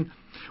seen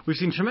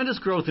tremendous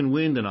growth in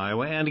wind in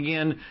Iowa, and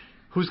again,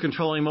 Who's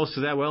controlling most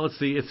of that? Well, it's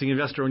the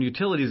investor-owned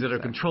utilities that are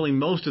controlling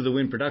most of the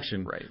wind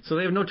production. Right. So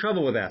they have no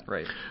trouble with that.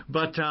 Right.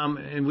 But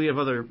and we have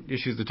other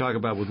issues to talk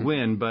about with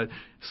wind, but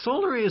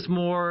solar is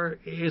more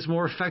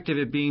effective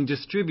at being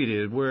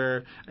distributed.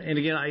 And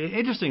again,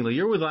 interestingly,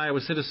 you're with Iowa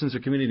Citizens for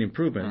Community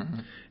Improvement,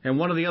 and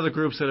one of the other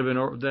groups that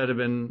have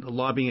been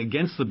lobbying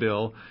against the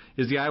bill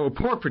is the Iowa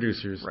pork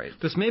producers. Right.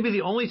 This may be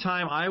the only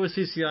time Iowa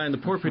CCI and the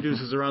pork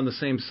producers are on the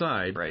same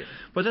side. Right.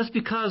 But that's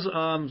because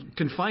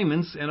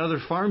confinements and other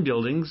farm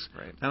buildings.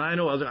 Right. And I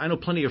know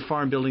plenty of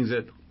farm buildings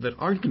that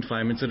aren't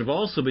confinements that have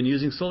also been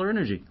using solar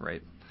energy.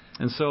 Right.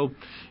 And so,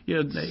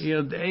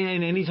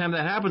 and any time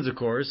that happens, of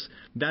course,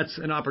 that's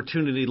an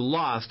opportunity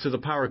lost to the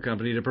power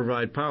company to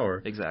provide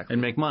power. Exactly.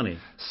 And make money.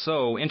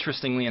 So,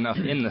 interestingly enough,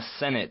 in the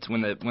Senate,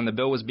 when the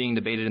bill was being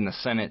debated in the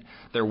Senate,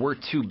 there were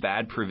two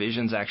bad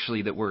provisions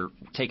actually that were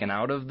taken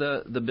out of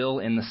the bill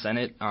in the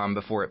Senate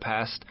before it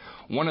passed.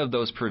 One of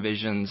those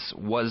provisions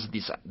was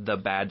the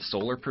bad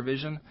solar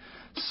provision.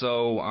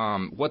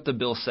 So, what the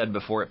bill said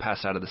before it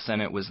passed out of the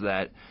Senate was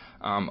that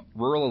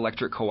rural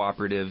electric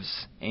cooperatives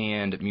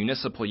and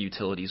municipal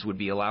utilities would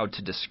be allowed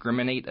to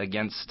discriminate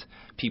against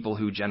people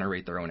who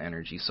generate their own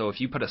energy. So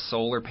if you put a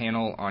solar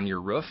panel on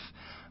your roof,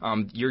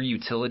 your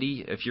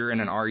utility, if you're in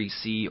an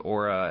REC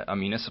or a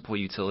municipal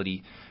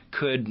utility,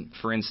 could,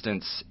 for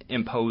instance,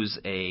 impose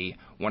a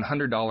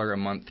 $100 a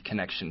month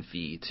connection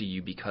fee to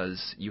you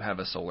because you have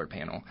a solar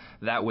panel.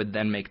 That would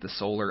then make the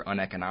solar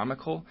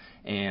uneconomical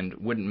and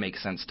wouldn't make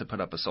sense to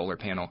put up a solar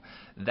panel.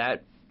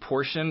 That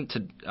portion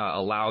to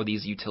allow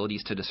these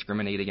utilities to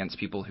discriminate against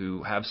people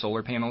who have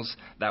solar panels,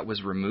 that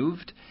was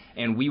removed,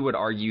 and we would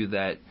argue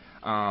that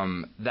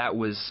that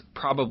was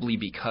probably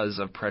because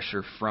of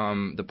pressure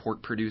from the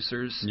pork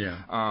producers. Yeah.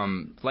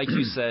 Like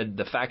you said,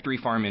 the factory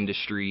farm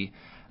industry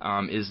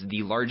is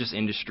the largest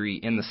industry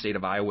in the state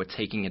of Iowa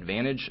taking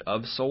advantage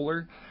of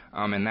solar,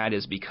 and that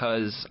is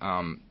because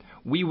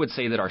we would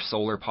say that our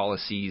solar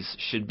policies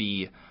should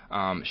be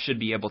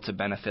able to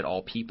benefit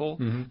all people.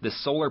 The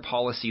solar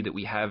policy that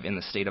we have in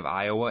the state of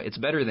Iowa, it's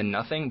better than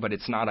nothing, but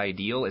it's not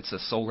ideal. It's a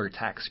solar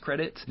tax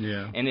credit,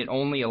 and it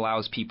only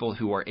allows people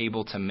who are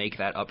able to make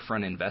that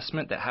upfront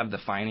investment, that have the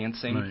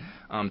financing,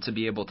 to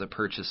be able to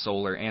purchase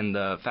solar. And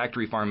the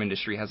factory farm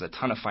industry has a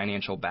ton of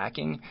financial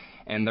backing,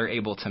 and they're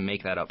able to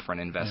make that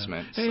upfront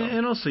investment. Yeah. So.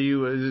 And also,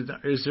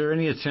 is there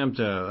any attempt?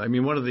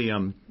 One of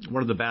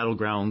the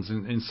battlegrounds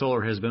in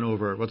solar has been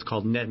over what's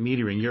called net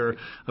metering. Your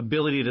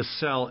ability to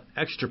sell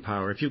extra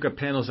power. If you've got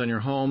panels on your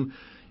home,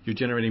 you're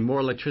generating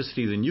more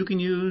electricity than you can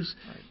use.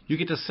 Right. You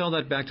get to sell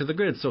that back to the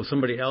grid so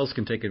somebody else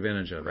can take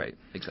advantage of it. Right,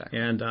 exactly.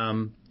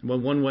 And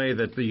one way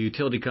that the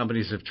utility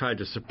companies have tried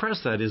to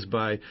suppress that is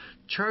by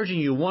charging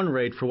you one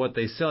rate for what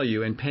they sell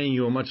you and paying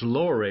you a much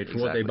lower rate for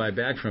what they buy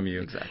back from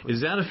you. Exactly.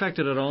 Is that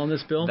affected at all in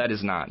this bill? That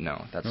is not.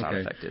 No, that's not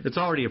affected. It's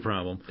already a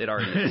problem. It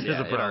already is. It's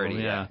a problem.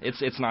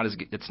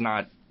 It's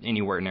not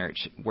anywhere near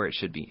where it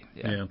should be.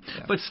 Yeah.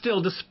 But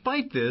still,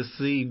 despite this,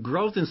 the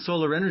growth in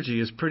solar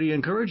energy is pretty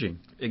encouraging.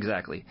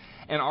 Exactly.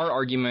 And our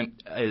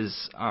argument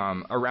is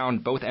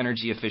around both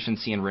energy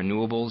efficiency and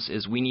renewables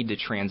is we need to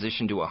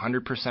transition to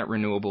 100%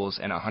 renewables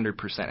and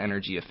 100%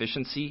 energy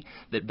efficiency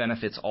that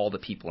benefits all the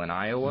people in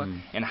Iowa.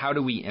 And how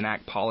do we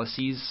enact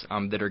policies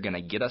that are going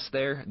to get us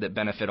there, that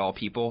benefit all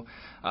people?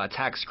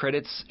 Tax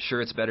credits, sure,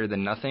 it's better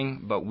than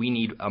nothing, but we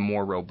need a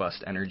more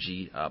robust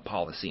energy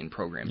policy and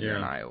program here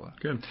in Iowa.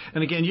 Good.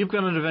 And again, you've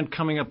got an event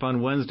coming up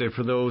on Wednesday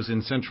for those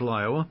in central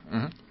Iowa.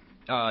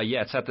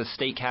 It's at the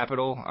state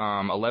capitol,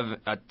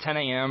 10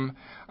 a.m.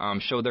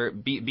 Show there,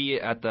 be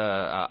at the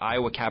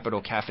Iowa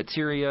Capitol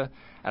cafeteria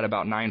at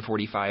about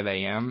 9:45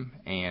 a.m.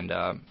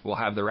 and we'll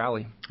have the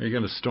rally. Are you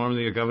going to storm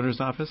the governor's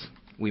office?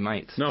 We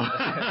might. No.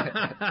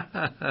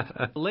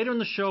 Later in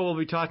the show, we'll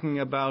be talking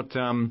about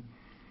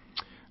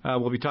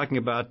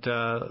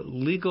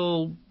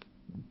legal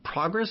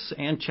progress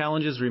and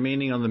challenges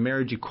remaining on the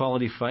marriage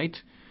equality fight.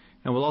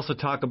 And we'll also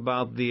talk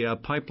about the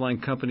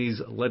pipeline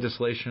companies'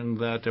 legislation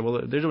that,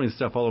 they're doing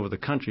stuff all over the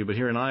country, but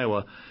here in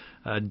Iowa,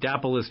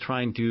 DAPL is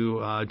trying to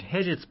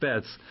hedge its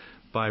bets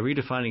by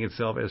redefining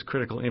itself as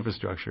critical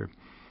infrastructure.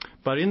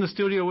 But in the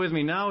studio with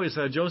me now is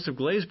Joseph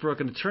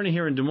Glazebrook, an attorney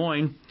here in Des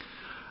Moines.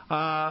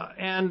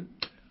 And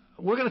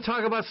we're going to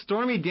talk about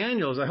Stormy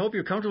Daniels. I hope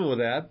you're comfortable with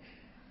that.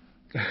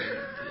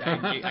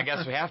 I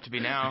guess we have to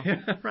be now.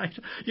 Right.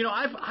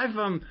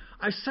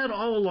 I've said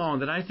all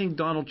along that I think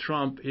Donald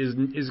Trump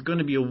is going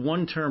to be a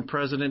one-term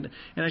president,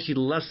 and actually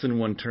less than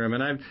one term.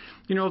 And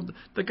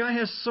the guy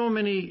has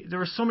there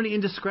are so many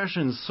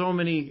indiscretions, so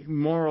many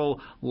moral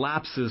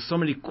lapses, so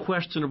many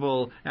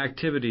questionable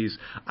activities.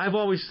 I've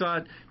always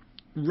thought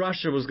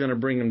Russia was going to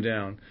bring him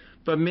down.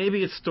 But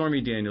maybe it's Stormy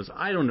Daniels.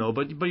 I don't know.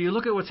 But you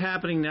look at what's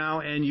happening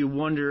now, and you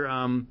wonder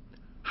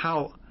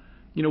how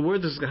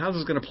this is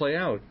going to play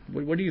out.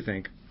 What do you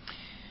think?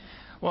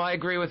 Well, I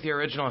agree with the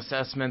original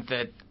assessment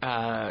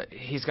that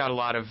he's got a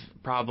lot of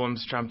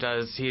problems, Trump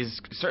does. He's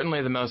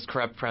certainly the most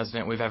corrupt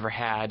president we've ever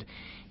had.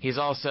 He's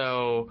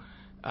also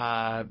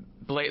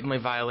blatantly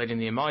violating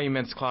the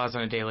Emoluments Clause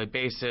on a daily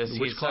basis.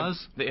 Which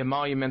clause? The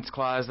Emoluments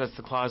Clause. That's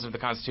the clause of the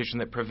Constitution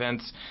that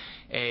prevents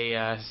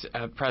a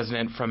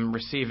president from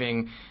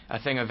receiving a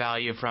thing of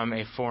value from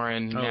a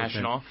foreign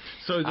national.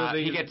 So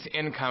he gets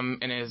income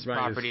in his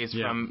properties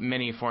from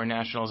many foreign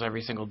nationals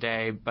every single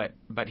day,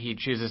 but he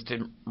chooses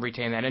to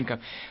retain that income.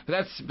 But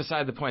that's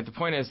beside the point. The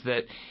point is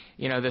that,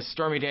 this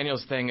Stormy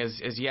Daniels thing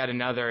is yet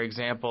another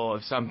example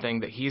of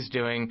something that he's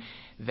doing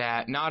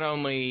that not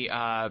only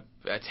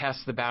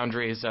tests the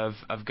boundaries of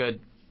good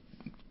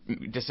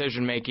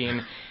decision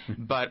making,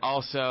 but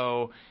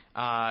also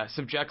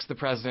subjects the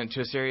president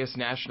to a serious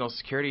national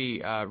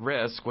security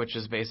risk, which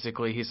is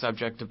basically he's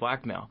subject to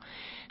blackmail.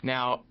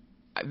 Now,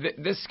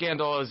 this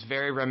scandal is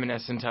very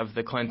reminiscent of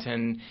the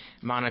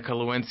Clinton-Monica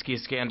Lewinsky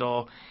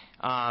scandal.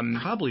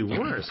 Probably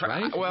worse,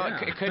 right? Well,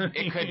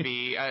 it could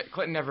be.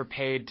 Clinton never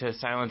paid to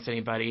silence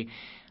anybody,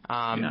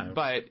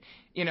 but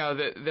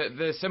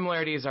the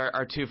similarities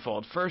are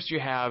twofold. First, you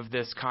have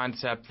this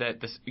concept that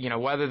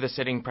whether the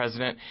sitting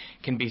president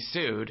can be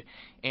sued,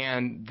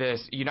 and the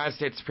United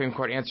States Supreme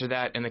Court answered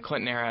that in the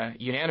Clinton era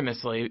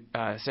unanimously,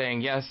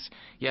 saying yes,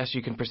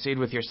 you can proceed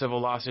with your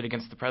civil lawsuit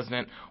against the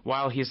president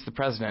while he's the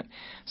president.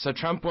 So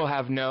Trump will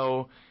have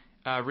no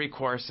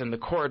recourse in the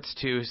courts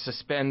to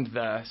suspend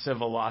the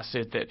civil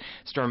lawsuit that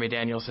Stormy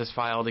Daniels has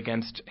filed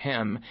against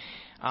him.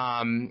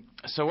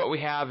 So what we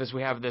have is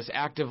this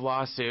active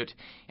lawsuit,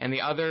 and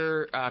the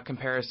other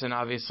comparison,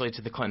 obviously,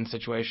 to the Clinton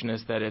situation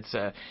is that it's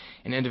an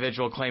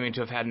individual claiming to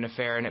have had an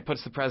affair, and it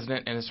puts the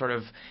president in a sort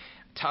of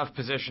tough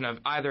position of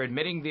either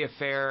admitting the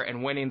affair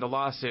and winning the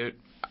lawsuit,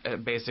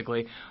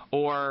 basically,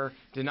 or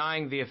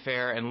denying the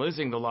affair and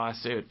losing the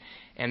lawsuit,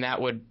 and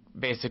that would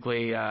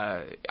basically,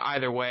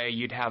 either way,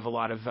 you'd have a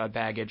lot of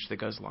baggage that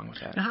goes along with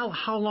that.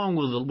 How long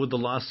would the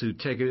lawsuit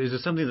take? Is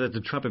it something that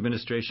the Trump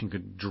administration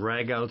could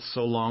drag out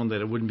so long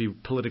that it wouldn't be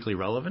politically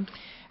relevant?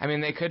 I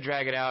mean, they could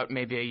drag it out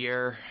maybe a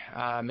year,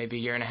 maybe a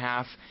year and a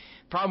half.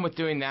 Problem with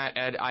doing that,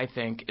 Ed, I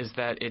think, is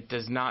that it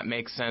does not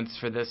make sense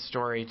for this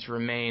story to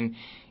remain.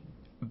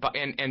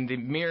 And the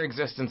mere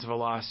existence of a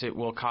lawsuit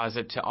will cause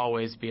it to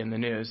always be in the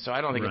news. So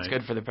I don't think it's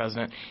good for the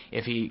president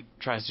if he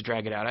tries to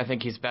drag it out. I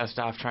think he's best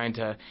off trying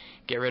to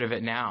get rid of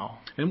it now.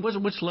 And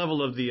which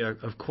level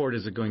of court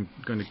is it going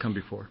to come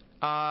before?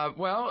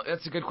 Well,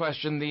 that's a good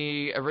question.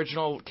 The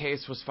original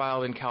case was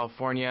filed in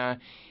California.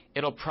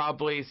 It'll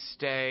probably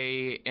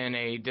stay in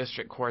a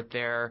district court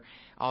there,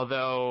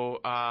 although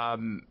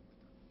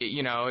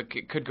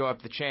it could go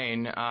up the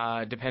chain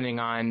depending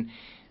on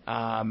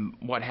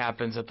what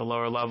happens at the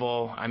lower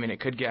level. I mean,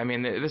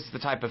 this is the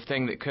type of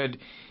thing that could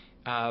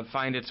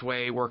find its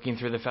way working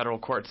through the federal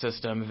court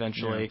system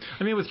eventually. Yeah.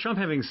 I mean, with Trump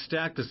having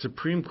stacked the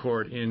Supreme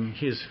Court in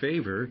his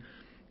favor,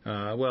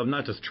 well,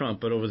 not just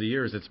Trump, but over the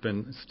years it's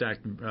been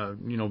stacked,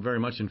 very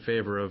much in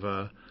favor of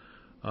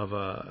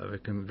a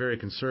very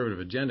conservative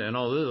agenda. And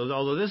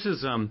although this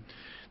is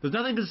there's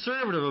nothing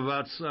conservative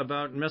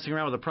about messing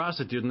around with a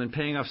prostitute and then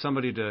paying off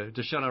somebody to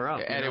shut her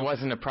up. And it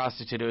wasn't a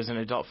prostitute; it was an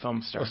adult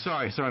film star. Oh,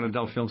 sorry, an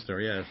adult film star.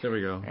 Yes, there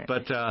we go. Right.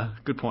 But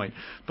good point.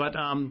 But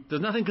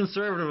there's nothing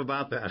conservative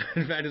about that.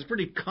 In fact, it's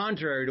pretty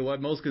contrary to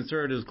what most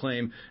conservatives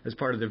claim as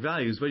part of their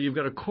values. But you've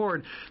got a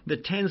court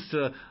that tends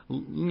to,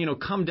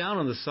 come down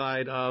on the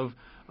side of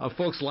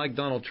folks like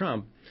Donald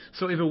Trump.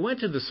 So if it went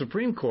to the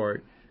Supreme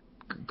Court,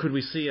 could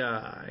we see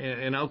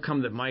an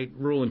outcome that might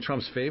rule in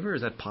Trump's favor?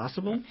 Is that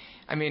possible?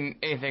 I mean,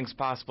 anything's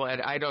possible,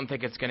 Ed. I don't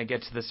think it's going to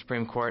get to the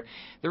Supreme Court.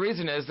 The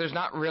reason is there's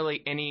not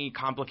really any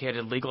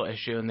complicated legal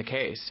issue in the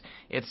case.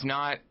 It's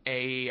not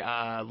a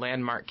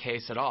landmark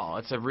case at all.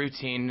 It's a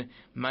routine,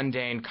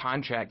 mundane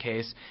contract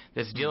case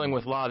that's dealing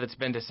with law that's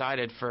been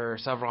decided for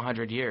several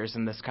hundred years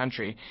in this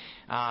country.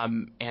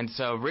 And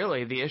so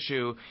really the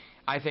issue,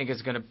 I think,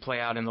 is going to play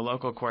out in the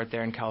local court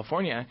there in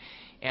California.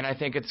 And I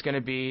think it's going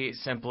to be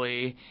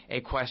simply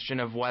a question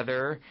of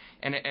whether,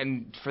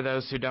 and for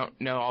those who don't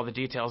know all the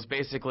details,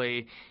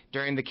 basically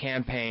during the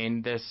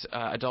campaign, this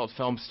adult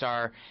film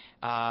star,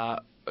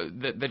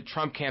 the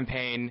Trump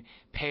campaign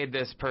paid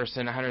this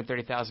person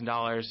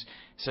 $130,000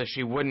 so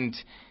she wouldn't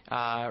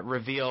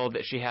reveal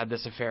that she had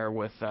this affair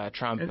with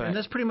Trump. And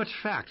that's pretty much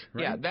fact,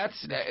 right? Yeah,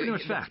 that's pretty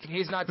much fact.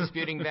 He's not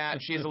disputing that.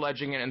 She's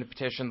alleging it in the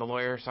petition. The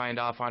lawyer signed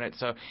off on it.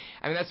 So,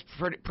 I mean, that's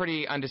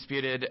pretty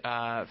undisputed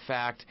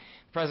fact.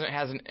 The president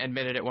hasn't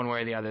admitted it one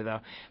way or the other,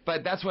 though.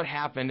 But that's what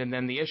happened, and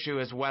then the issue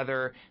is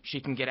whether she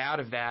can get out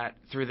of that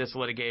through this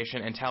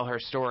litigation and tell her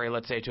story,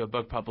 let's say, to a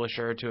book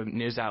publisher, to a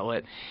news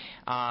outlet.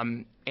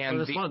 And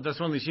that's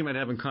one thing she might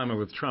have in common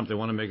with Trump. They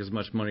want to make as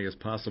much money as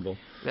possible.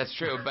 That's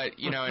true. But,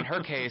 in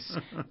her case,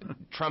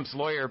 Trump's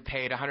lawyer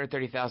paid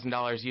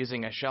 $130,000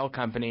 using a shell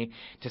company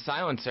to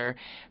silence her.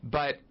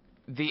 But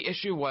The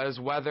issue was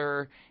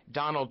whether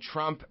Donald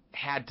Trump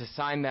had to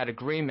sign that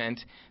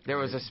agreement. There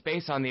was a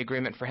space on the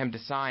agreement for him to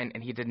sign,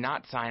 and he did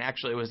not sign.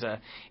 Actually,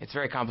 it's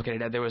very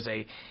complicated. There was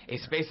a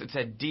space that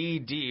said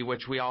DD,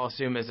 which we all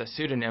assume is a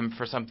pseudonym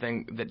for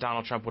something that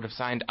Donald Trump would have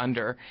signed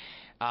under.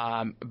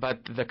 But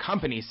the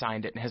company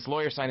signed it, and his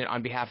lawyer signed it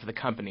on behalf of the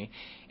company.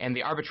 And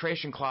the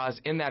arbitration clause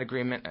in that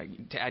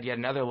agreement, to add yet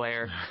another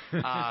layer,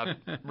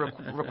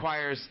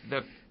 requires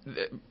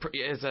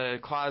is a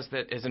clause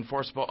that is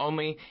enforceable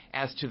only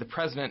as to the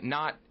president,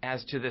 not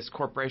as to this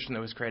corporation that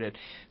was created.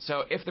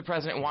 So if the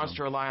president wants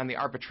to rely on the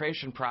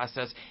arbitration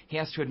process, he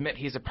has to admit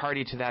he's a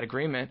party to that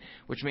agreement,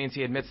 which means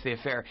he admits the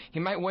affair. He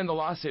might win the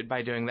lawsuit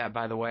by doing that,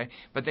 by the way,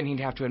 but then he'd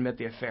have to admit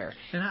the affair.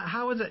 And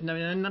how is it? I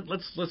mean,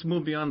 let's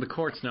move beyond the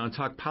courts now and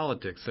talk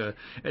politics.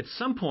 At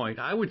some point,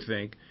 I would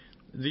think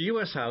the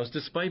U.S. House,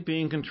 despite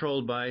being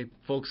controlled by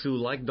folks who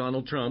like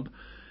Donald Trump,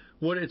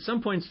 would at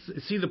some point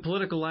see the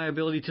political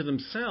liability to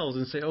themselves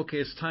and say, okay,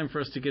 it's time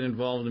for us to get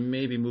involved and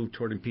maybe move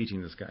toward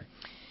impeaching this guy.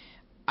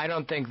 I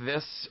don't think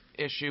this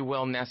issue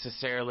will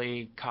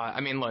necessarily cause... I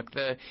mean, look,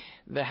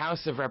 the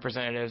House of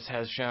Representatives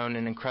has shown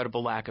an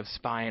incredible lack of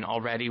spine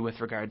already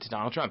with regard to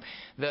Donald Trump.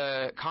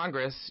 The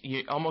Congress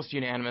almost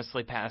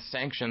unanimously passed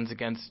sanctions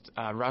against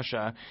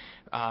Russia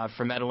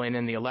for meddling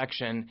in the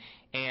election,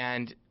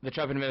 and the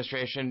Trump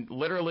administration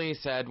literally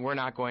said, we're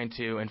not going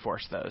to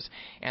enforce those.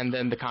 And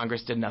then the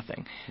Congress did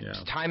nothing. Yeah.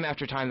 Time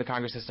after time, the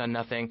Congress has done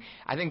nothing.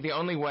 I think the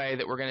only way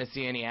that we're going to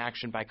see any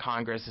action by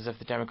Congress is if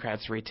the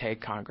Democrats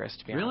retake Congress,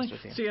 to be honest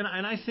with you. See, and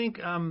I think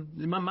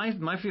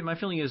my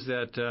feeling is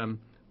that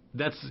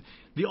that's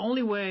the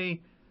only way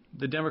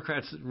the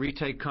Democrats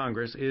retake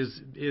Congress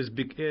is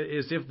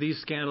if these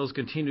scandals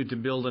continue to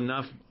build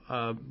enough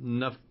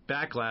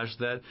backlash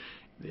that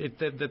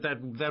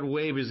that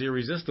wave is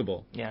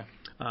irresistible. Yeah.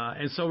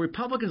 And so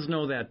Republicans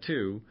know that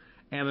too,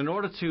 and in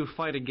order to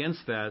fight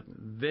against that,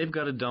 they've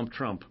got to dump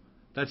Trump.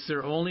 That's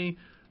their only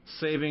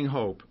saving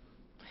hope.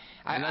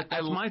 And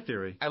that's my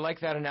theory. I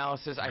like that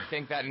analysis. I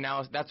think that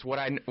analysis, that's what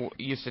I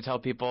used to tell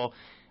people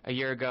a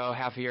year ago,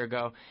 half a year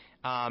ago,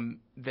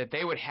 that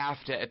they would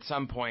have to, at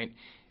some point,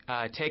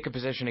 take a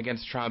position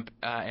against Trump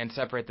and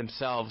separate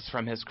themselves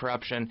from his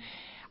corruption.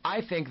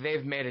 I think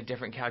they've made a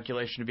different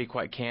calculation, to be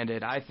quite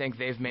candid. I think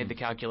they've made the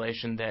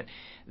calculation that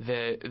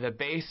the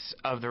base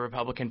of the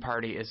Republican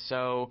Party is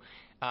so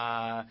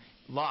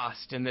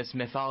lost in this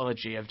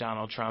mythology of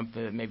Donald Trump,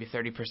 maybe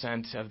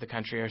 30% of the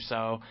country or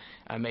so,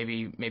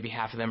 maybe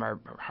half of them are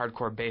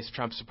hardcore base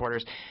Trump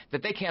supporters,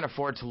 that they can't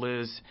afford to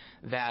lose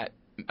that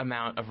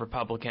amount of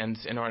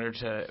Republicans in order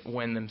to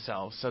win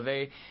themselves. So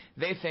they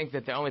think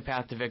that the only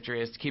path to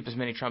victory is to keep as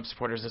many Trump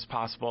supporters as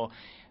possible,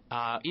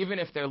 even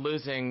if they're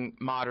losing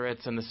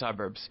moderates in the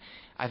suburbs.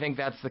 I think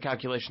that's the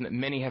calculation that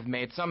many have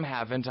made. Some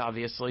haven't,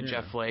 obviously,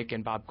 Jeff Flake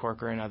and Bob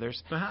Corker and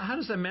others. But how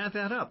does that math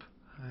add up?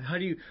 How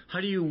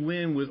do you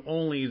win with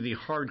only the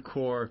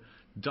hardcore,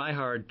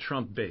 diehard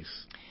Trump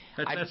base?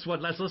 That's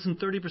less than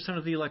 30%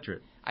 of the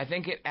electorate. I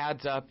think it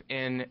adds up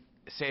in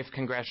safe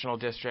congressional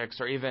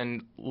districts or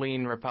even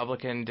lean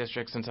Republican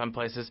districts in some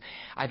places.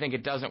 I think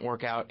it doesn't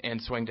work out in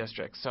swing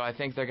districts. So I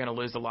think they're going to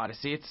lose a lot of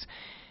seats.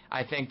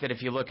 I think that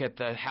if you look at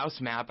the House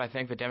map, I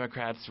think the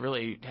Democrats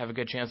really have a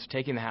good chance of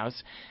taking the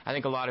House. I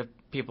think a lot of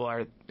people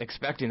are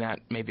expecting that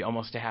maybe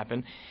almost to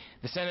happen.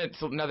 The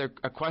Senate's another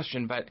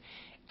question, but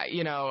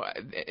you know,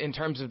 in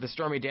terms of the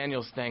Stormy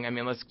Daniels thing, I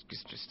mean, let's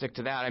just stick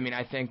to that. I mean,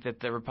 I think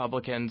that the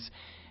Republicans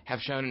have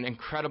shown an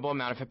incredible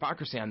amount of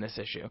hypocrisy on this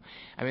issue.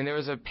 I mean, there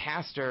was a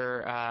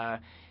pastor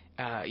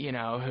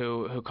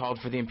who called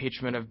for the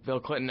impeachment of Bill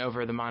Clinton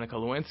over the Monica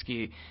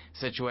Lewinsky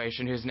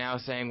situation, who's now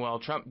saying, well,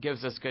 Trump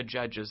gives us good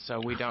judges,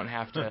 so we don't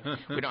have to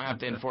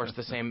enforce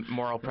the same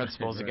moral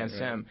principles against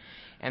him.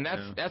 And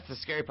that's the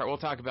scary part. We'll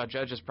talk about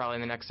judges probably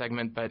in the next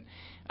segment, but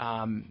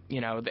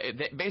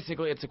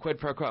basically it's a quid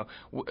pro quo.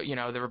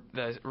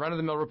 The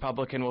run-of-the-mill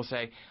Republican will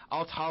say,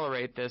 I'll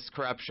tolerate this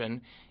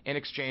corruption in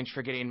exchange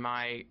for getting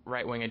my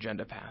right-wing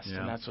agenda passed,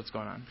 and that's what's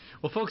going on.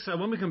 Well, folks,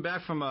 when we come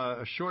back from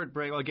a short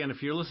break, again,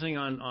 if you're listening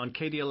on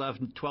KDLF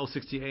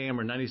 1260 AM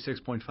or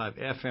 96.5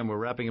 FM, we're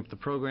wrapping up the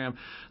program.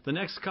 The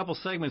next couple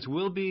segments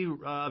will be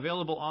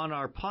available on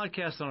our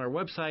podcast on our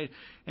website,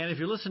 and if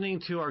you're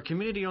listening to our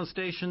community-owned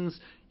stations,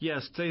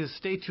 yes,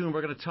 stay tuned.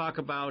 We're going to talk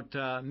about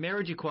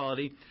marriage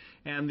equality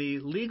and the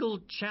legal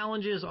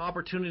challenges,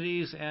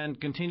 opportunities, and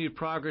continued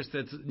progress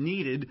that's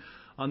needed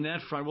on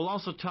that front. We'll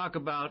also talk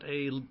about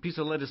a piece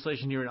of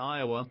legislation here in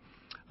Iowa,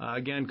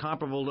 again,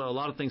 comparable to a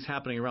lot of things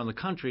happening around the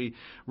country,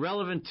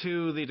 relevant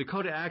to the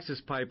Dakota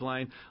Access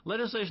Pipeline,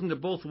 legislation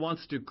that both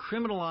wants to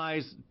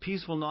criminalize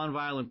peaceful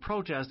nonviolent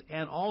protest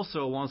and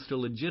also wants to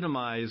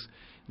legitimize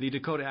the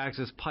Dakota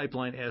Access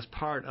Pipeline as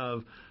part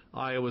of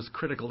Iowa's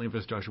critical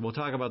infrastructure. We'll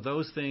talk about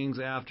those things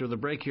after the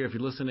break here if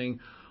you're listening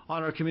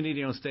on our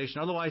community-owned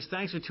station. Otherwise,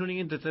 thanks for tuning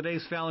in to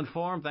today's Fallon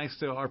Forum. Thanks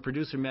to our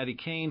producer, Maddie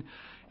Kane,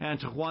 and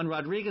to Juan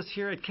Rodriguez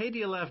here at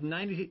KDLF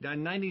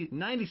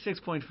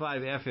 96.5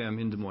 FM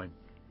in Des Moines.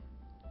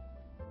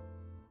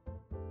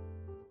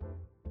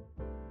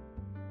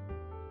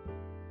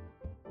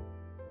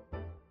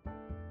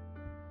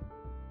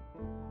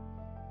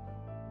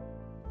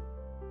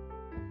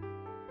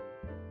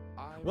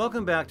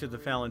 Welcome back to the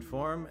Fallon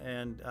Forum,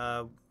 and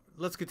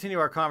let's continue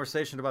our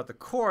conversation about the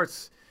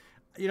courts.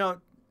 You know,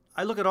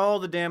 I look at all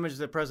the damage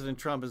that President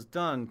Trump has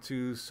done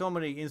to so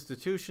many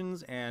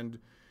institutions and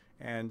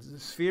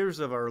spheres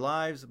of our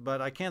lives,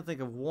 but I can't think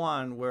of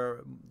one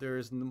where there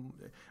is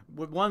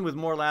one with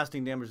more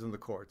lasting damage than the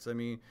courts. I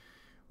mean,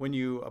 when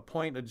you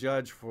appoint a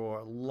judge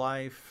for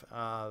life,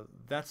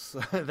 that's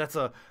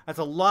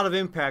a lot of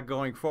impact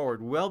going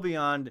forward, well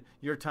beyond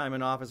your time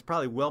in office,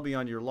 probably well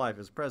beyond your life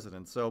as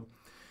president. So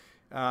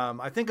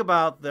I think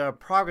about the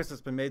progress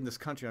that's been made in this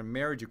country on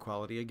marriage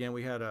equality. Again,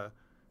 we had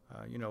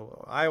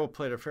Iowa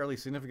played a fairly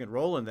significant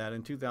role in that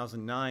in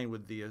 2009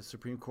 with the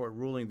Supreme Court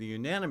ruling, the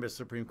unanimous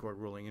Supreme Court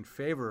ruling in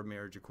favor of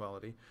marriage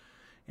equality.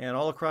 And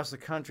all across the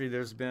country,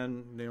 there's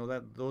been,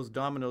 those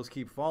dominoes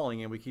keep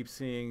falling, and we keep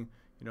seeing,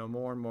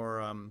 more and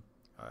more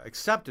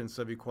acceptance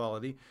of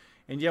equality.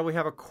 And yet we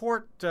have a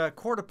court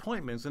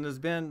appointments, and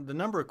the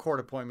number of court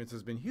appointments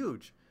has been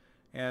huge.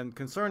 And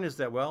concern is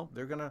that, well,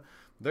 they're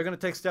gonna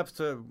take steps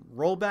to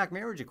roll back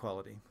marriage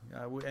equality.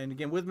 And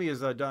again, with me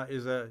is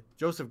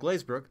Joseph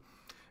Glazebrook,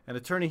 an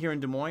attorney here in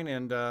Des Moines,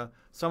 and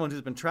someone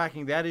who's been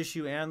tracking that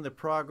issue and the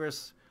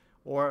progress,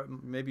 or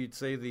maybe you'd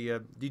say the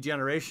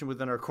degeneration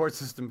within our court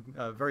system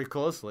very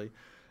closely.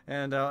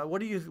 And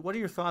what are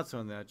your thoughts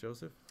on that,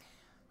 Joseph?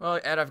 Well,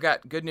 Ed, I've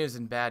got good news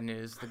and bad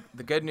news.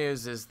 The good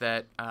news is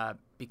that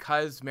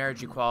because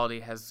marriage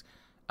equality has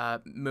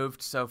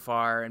moved so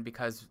far, and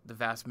because the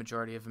vast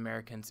majority of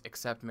Americans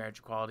accept marriage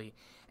equality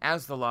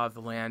as the law of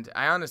the land,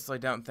 I honestly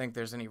don't think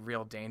there's any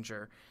real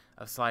danger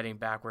of sliding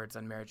backwards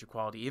on marriage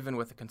equality, even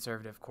with a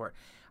conservative court.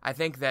 I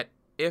think that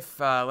if,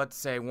 let's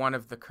say, one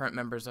of the current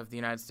members of the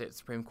United States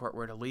Supreme Court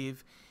were to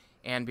leave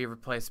and be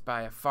replaced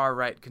by a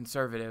far-right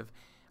conservative,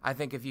 I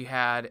think if you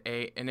had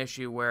an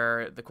issue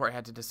where the court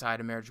had to decide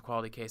a marriage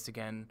equality case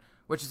again,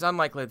 which is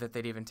unlikely that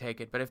they'd even take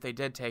it, but if they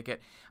did take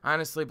it, I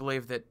honestly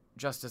believe that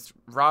Justice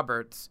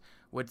Roberts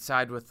would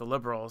side with the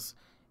liberals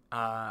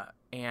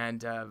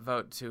and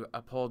vote to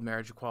uphold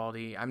marriage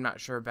equality. I'm not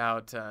sure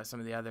about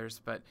some of the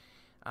others, but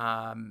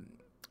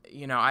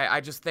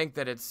I just think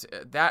that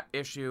that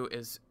issue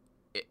is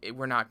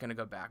we're not going to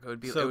go back.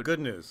 Good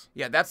news.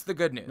 Yeah, that's the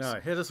good news. No,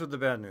 hit us with the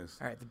bad news.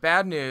 All right, the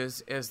bad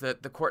news is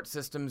that the court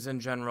systems in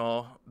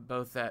general,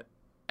 both at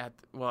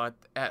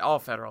all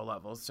federal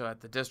levels, so at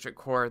the district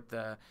court,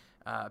 the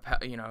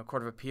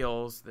Court of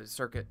Appeals, the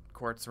circuit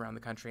courts around the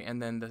country,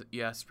 and then the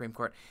U.S. Supreme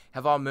Court,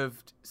 have all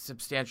moved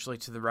substantially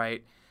to the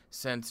right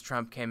since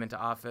Trump came into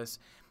office.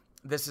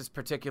 This is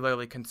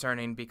particularly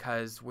concerning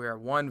because we're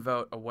one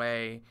vote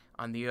away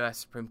on the U.S.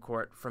 Supreme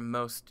Court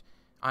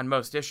on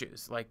most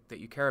issues that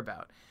you care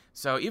about.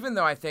 So even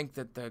though I think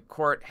that the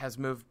court has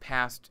moved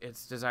past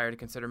its desire to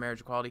consider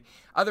marriage equality,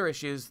 other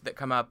issues that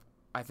come up,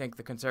 I think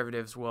the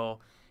conservatives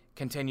will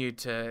continue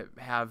to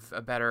have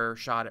a better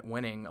shot at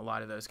winning a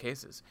lot of those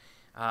cases.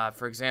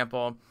 For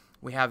example,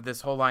 we have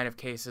this whole line of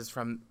cases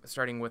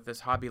starting with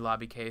this Hobby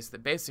Lobby case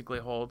that basically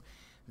hold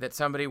that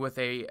somebody with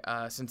a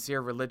sincere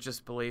religious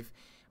belief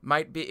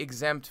might be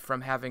exempt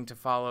from having to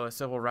follow a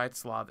civil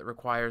rights law that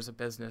requires a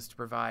business to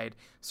provide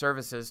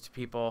services to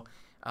people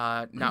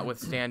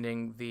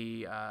notwithstanding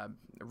the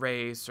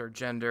race or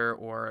gender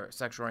or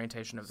sexual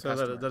orientation of the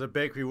customer. So that a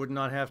bakery would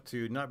not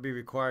be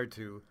required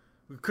to,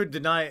 could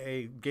deny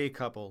a gay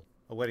couple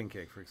a wedding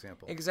cake, for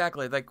example.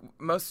 Exactly. Like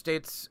most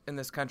states in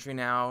this country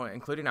now,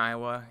 including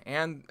Iowa,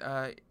 and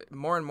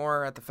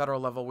more at the federal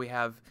level, we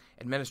have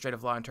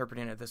administrative law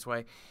interpreting it this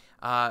way.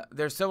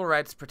 There's civil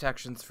rights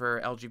protections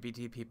for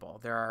LGBT people.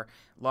 There are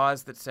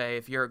laws that say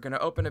if you're going to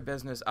open a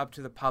business up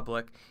to the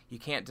public, you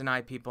can't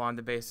deny people on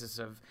the basis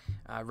of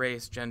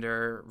race,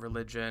 gender,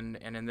 religion,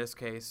 and in this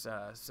case,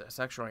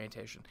 sexual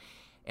orientation.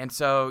 And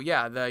so,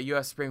 yeah, the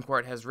U.S. Supreme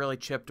Court has really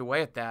chipped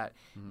away at that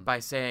by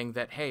saying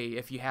that, hey,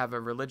 if you have a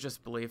religious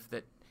belief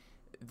that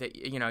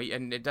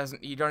and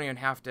you don't even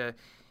have to.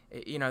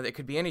 It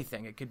could be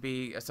anything. It could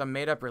be some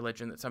made-up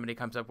religion that somebody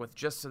comes up with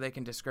just so they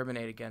can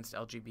discriminate against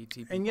LGBT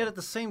people. And yet, at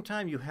the same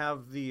time, you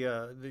have the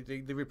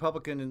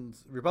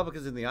Republicans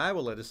in the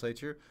Iowa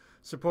legislature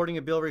supporting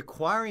a bill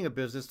requiring a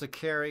business to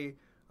carry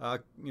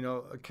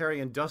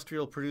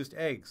industrial-produced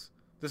eggs.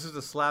 This is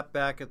a slap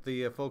back at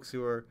the folks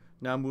who are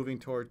now moving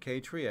toward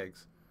cage-free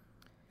eggs,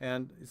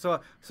 and so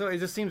it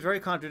just seems very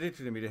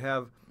contradictory to me to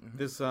have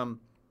this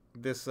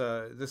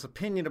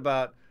opinion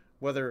about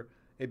whether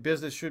a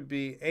business should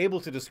be able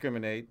to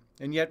discriminate,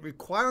 and yet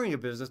requiring a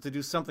business to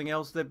do something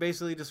else that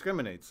basically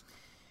discriminates.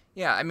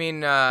 Yeah, I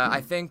mean, I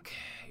think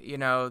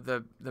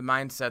the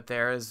mindset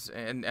there is,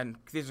 and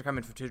these are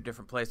coming from two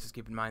different places.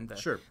 Keep in mind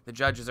that the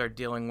judges are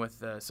dealing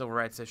with civil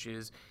rights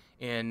issues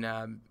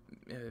in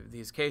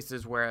these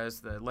cases,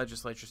 whereas the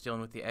legislature is dealing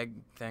with the egg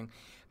thing.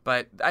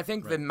 But I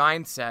think the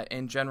mindset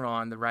in general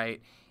on the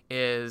right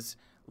is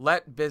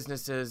let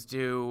businesses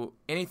do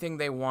anything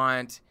they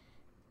want,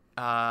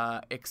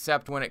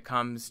 except when it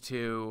comes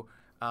to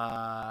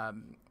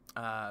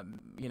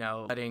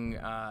letting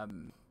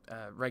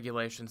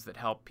regulations that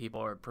help people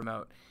or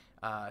promote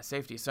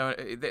safety. So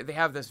they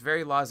have this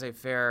very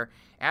laissez-faire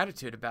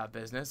attitude about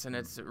business, and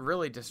it's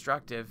really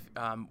destructive.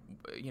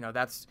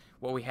 That's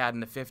what we had in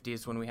the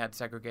 50s when we had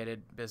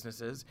segregated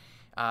businesses.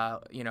 A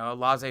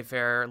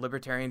laissez-faire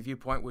libertarian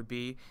viewpoint would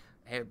be,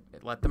 hey,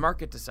 let the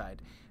market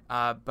decide.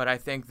 But I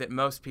think that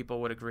most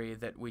people would agree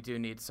that we do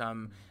need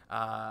some,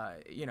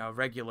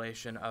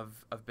 regulation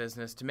of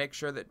business to make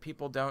sure that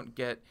people don't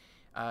get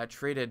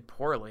treated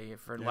poorly,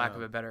 for lack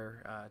of a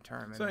better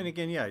term. So, and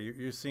again,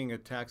 you're seeing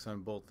attacks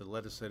on both the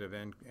legislative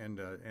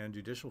and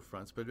judicial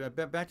fronts.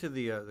 But back to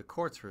the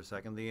courts for a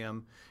second.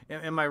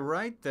 Am I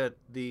right that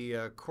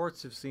the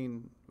courts have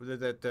seen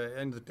that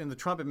in the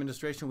Trump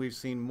administration we've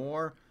seen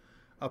more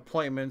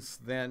appointments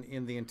than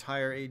in the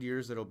entire 8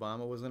 years that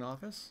Obama was in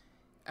office?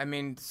 I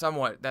mean,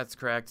 somewhat. That's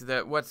correct.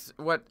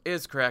 What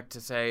is correct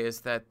to say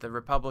is that the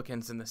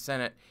Republicans in the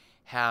Senate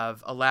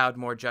have allowed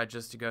more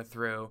judges to go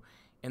through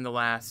in the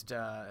last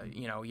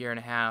year and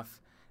a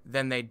half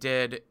than they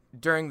did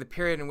during the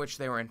period in which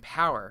they were in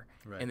power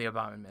in the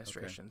Obama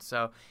administration. Okay.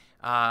 So,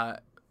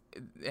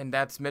 and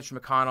that's Mitch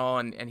McConnell,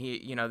 and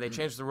he, they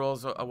changed the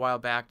rules a while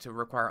back to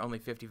require only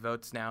 50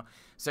 votes now.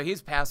 So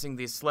he's passing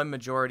these slim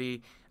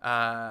majority,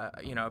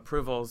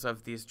 approvals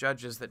of these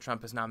judges that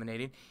Trump is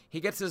nominating.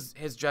 He gets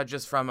his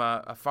judges from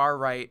a far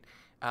right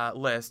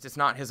list. It's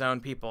not his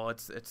own people.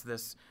 It's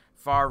this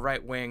far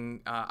right-wing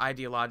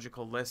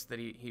ideological list that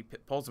he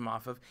pulls them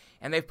off of.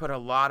 And they've put a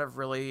lot of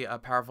really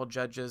powerful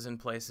judges in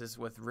places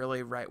with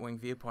really right-wing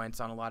viewpoints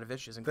on a lot of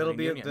issues, including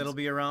unions. That'll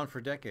be around for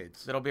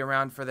decades. That'll be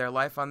around for their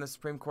life on the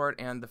Supreme Court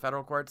and the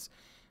federal courts.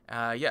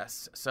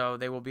 Yes, so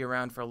they will be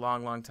around for a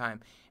long, long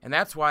time. And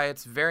that's why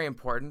it's very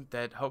important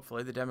that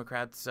hopefully the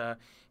Democrats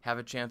have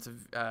a chance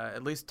of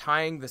at least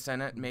tying the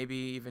Senate, maybe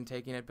even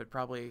taking it, but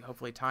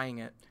hopefully tying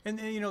it. And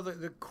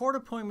the court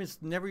appointments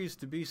never used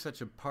to be such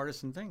a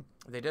partisan thing.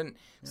 They didn't.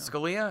 Yeah.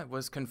 Scalia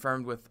was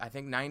confirmed with, I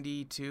think,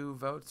 92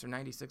 votes or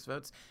 96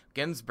 votes.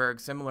 Ginsburg,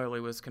 similarly,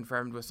 was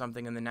confirmed with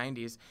something in the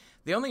 90s.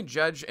 The only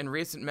judge in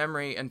recent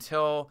memory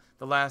until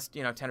the last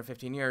 10 or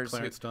 15 years,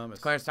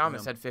 Clarence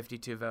Thomas had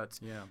 52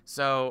 votes. Yeah.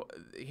 So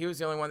he was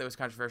the only one that was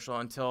controversial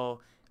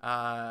until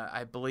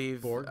I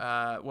believe Bork.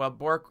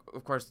 Bork,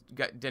 of course,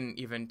 didn't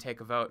even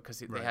take a vote because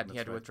he had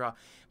to withdraw.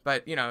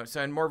 But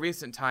so in more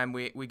recent time,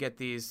 we get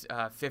these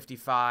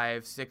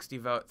 55, 60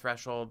 vote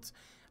thresholds.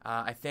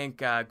 I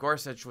think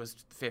Gorsuch was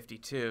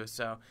 52.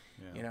 So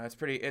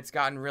it's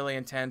gotten really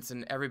intense,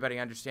 and everybody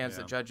understands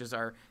that judges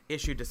are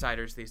issue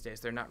deciders these days.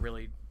 They're not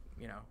really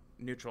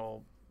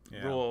neutral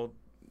rule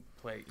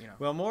play.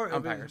 Well,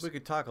 umpires. We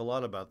could talk a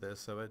lot about this.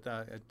 So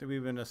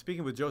we've been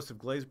speaking with Joseph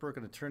Glazebrook,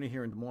 an attorney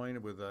here in Des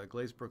Moines, with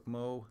Glazebrook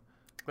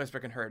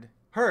and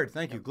Hurd.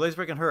 Thank you.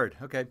 Glazebrook and Hurd.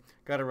 Okay,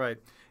 got it right.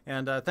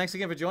 And thanks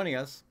again for joining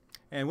us.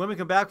 And when we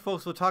come back,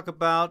 folks, we'll talk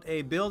about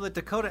a bill that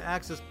Dakota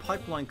Access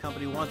Pipeline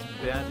Company wants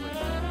badly.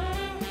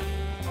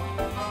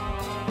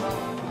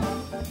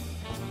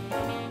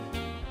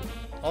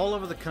 All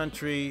over the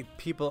country,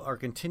 people are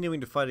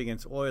continuing to fight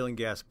against oil and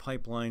gas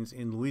pipelines.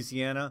 In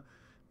Louisiana,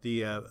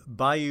 the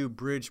Bayou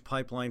Bridge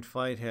pipeline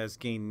fight has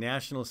gained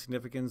national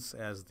significance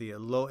as the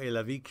L'Eau et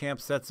la Vie camp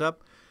sets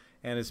up,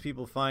 and as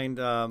people find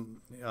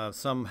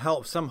some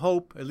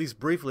hope, at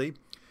least briefly,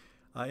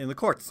 in the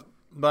courts.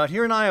 But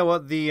here in Iowa,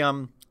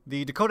 the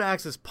Dakota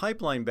Access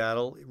Pipeline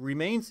battle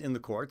remains in the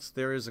courts.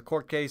 There is a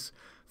court case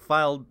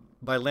filed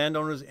by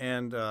landowners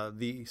and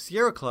the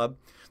Sierra Club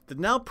that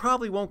now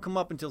probably won't come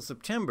up until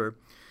September.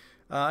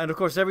 And of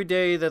course, every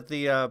day that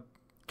the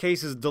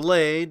case is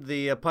delayed,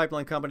 the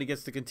pipeline company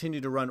gets to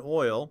continue to run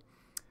oil.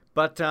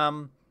 But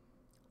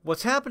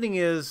what's happening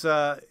is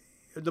the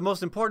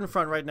most important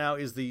front right now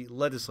is the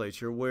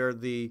legislature, where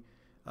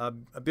a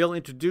bill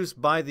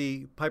introduced by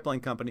the pipeline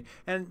company,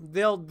 and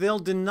they'll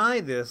deny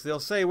this. They'll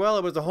say, well,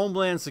 it was a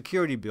Homeland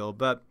Security bill,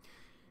 but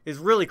it's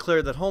really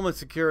clear that Homeland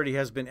Security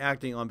has been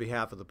acting on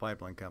behalf of the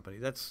pipeline company.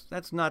 That's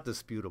not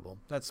disputable.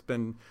 That's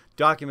been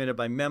documented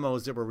by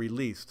memos that were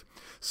released.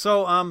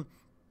 So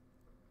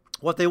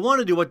what they want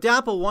to do, what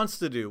DAPL wants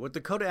to do, what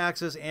Dakota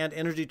Access and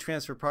Energy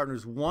Transfer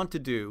Partners want to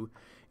do,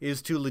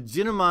 is to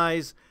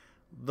legitimize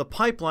the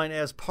pipeline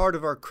as part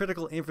of our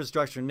critical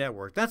infrastructure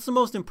network. That's the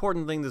most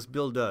important thing this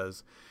bill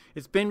does.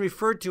 It's been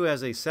referred to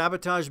as a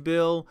sabotage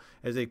bill,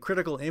 as a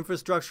critical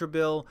infrastructure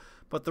bill,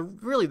 but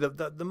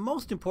the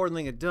most important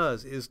thing it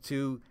does is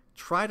to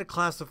try to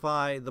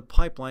classify the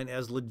pipeline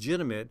as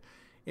legitimate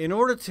in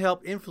order to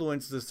help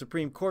influence the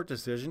Supreme Court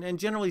decision, and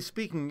generally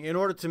speaking, in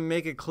order to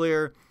make it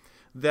clear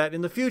that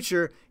in the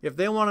future, if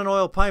they want an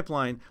oil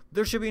pipeline,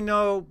 there should be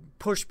no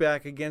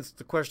pushback against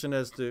the question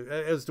as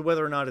to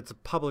whether or not it's a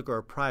public or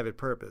a private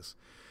purpose.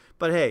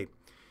 But hey,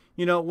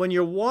 when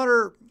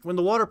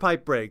the water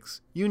pipe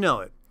breaks, you know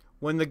it.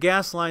 When the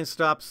gas line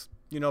stops,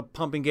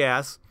 pumping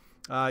gas,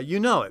 you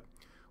know it.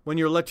 When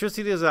your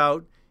electricity is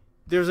out,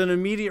 there's an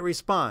immediate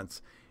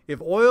response.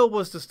 If oil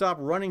was to stop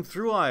running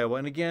through Iowa,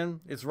 and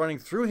again, it's running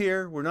through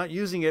here, we're not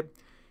using it,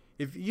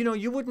 if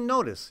you wouldn't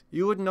notice.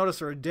 You wouldn't notice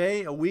for a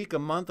day, a week, a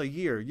month, a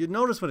year. You'd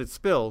notice when it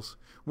spills,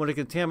 when it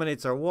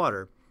contaminates our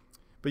water.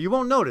 But you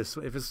won't notice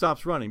if it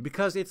stops running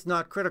because it's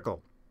not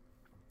critical.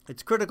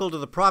 It's critical to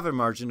the profit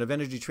margin of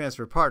Energy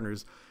Transfer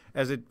Partners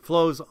as it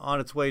flows on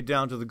its way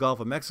down to the Gulf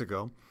of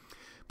Mexico.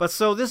 But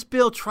so this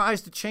bill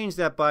tries to change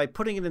that by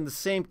putting it in the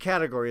same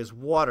category as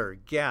water,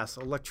 gas,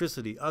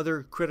 electricity,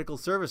 other critical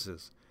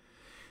services.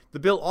 The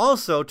bill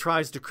also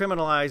tries to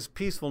criminalize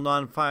peaceful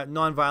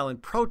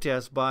nonviolent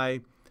protests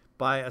by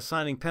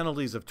assigning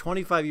penalties of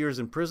 25 years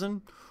in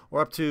prison or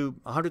up to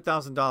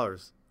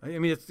 $100,000. I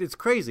mean, it's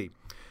crazy.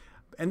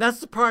 And that's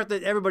the part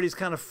that everybody's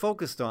kind of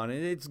focused on.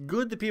 And it's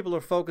good that people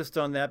are focused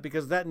on that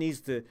because that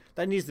needs to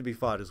be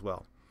fought as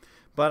well.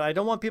 But I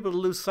don't want people to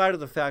lose sight of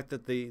the fact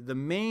that the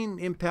main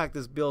impact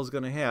this bill is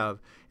going to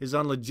have is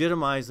on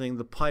legitimizing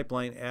the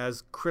pipeline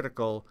as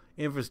critical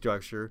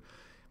infrastructure.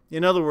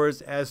 In other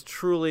words, as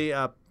truly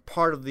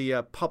part of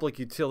the public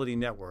utility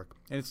network,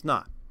 and it's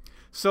not.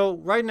 So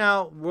right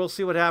now, we'll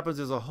see what happens.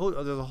 There's a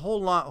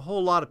whole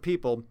lot of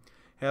people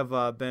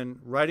have been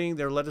writing.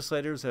 Their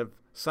legislators have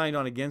signed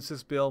on against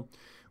this bill.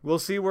 We'll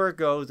see where it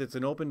goes. It's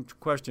an open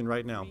question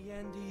right now.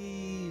 And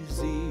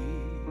easy,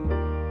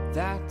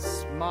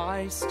 that's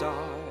my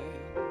style.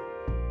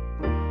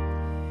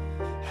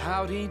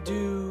 Howdy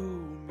do.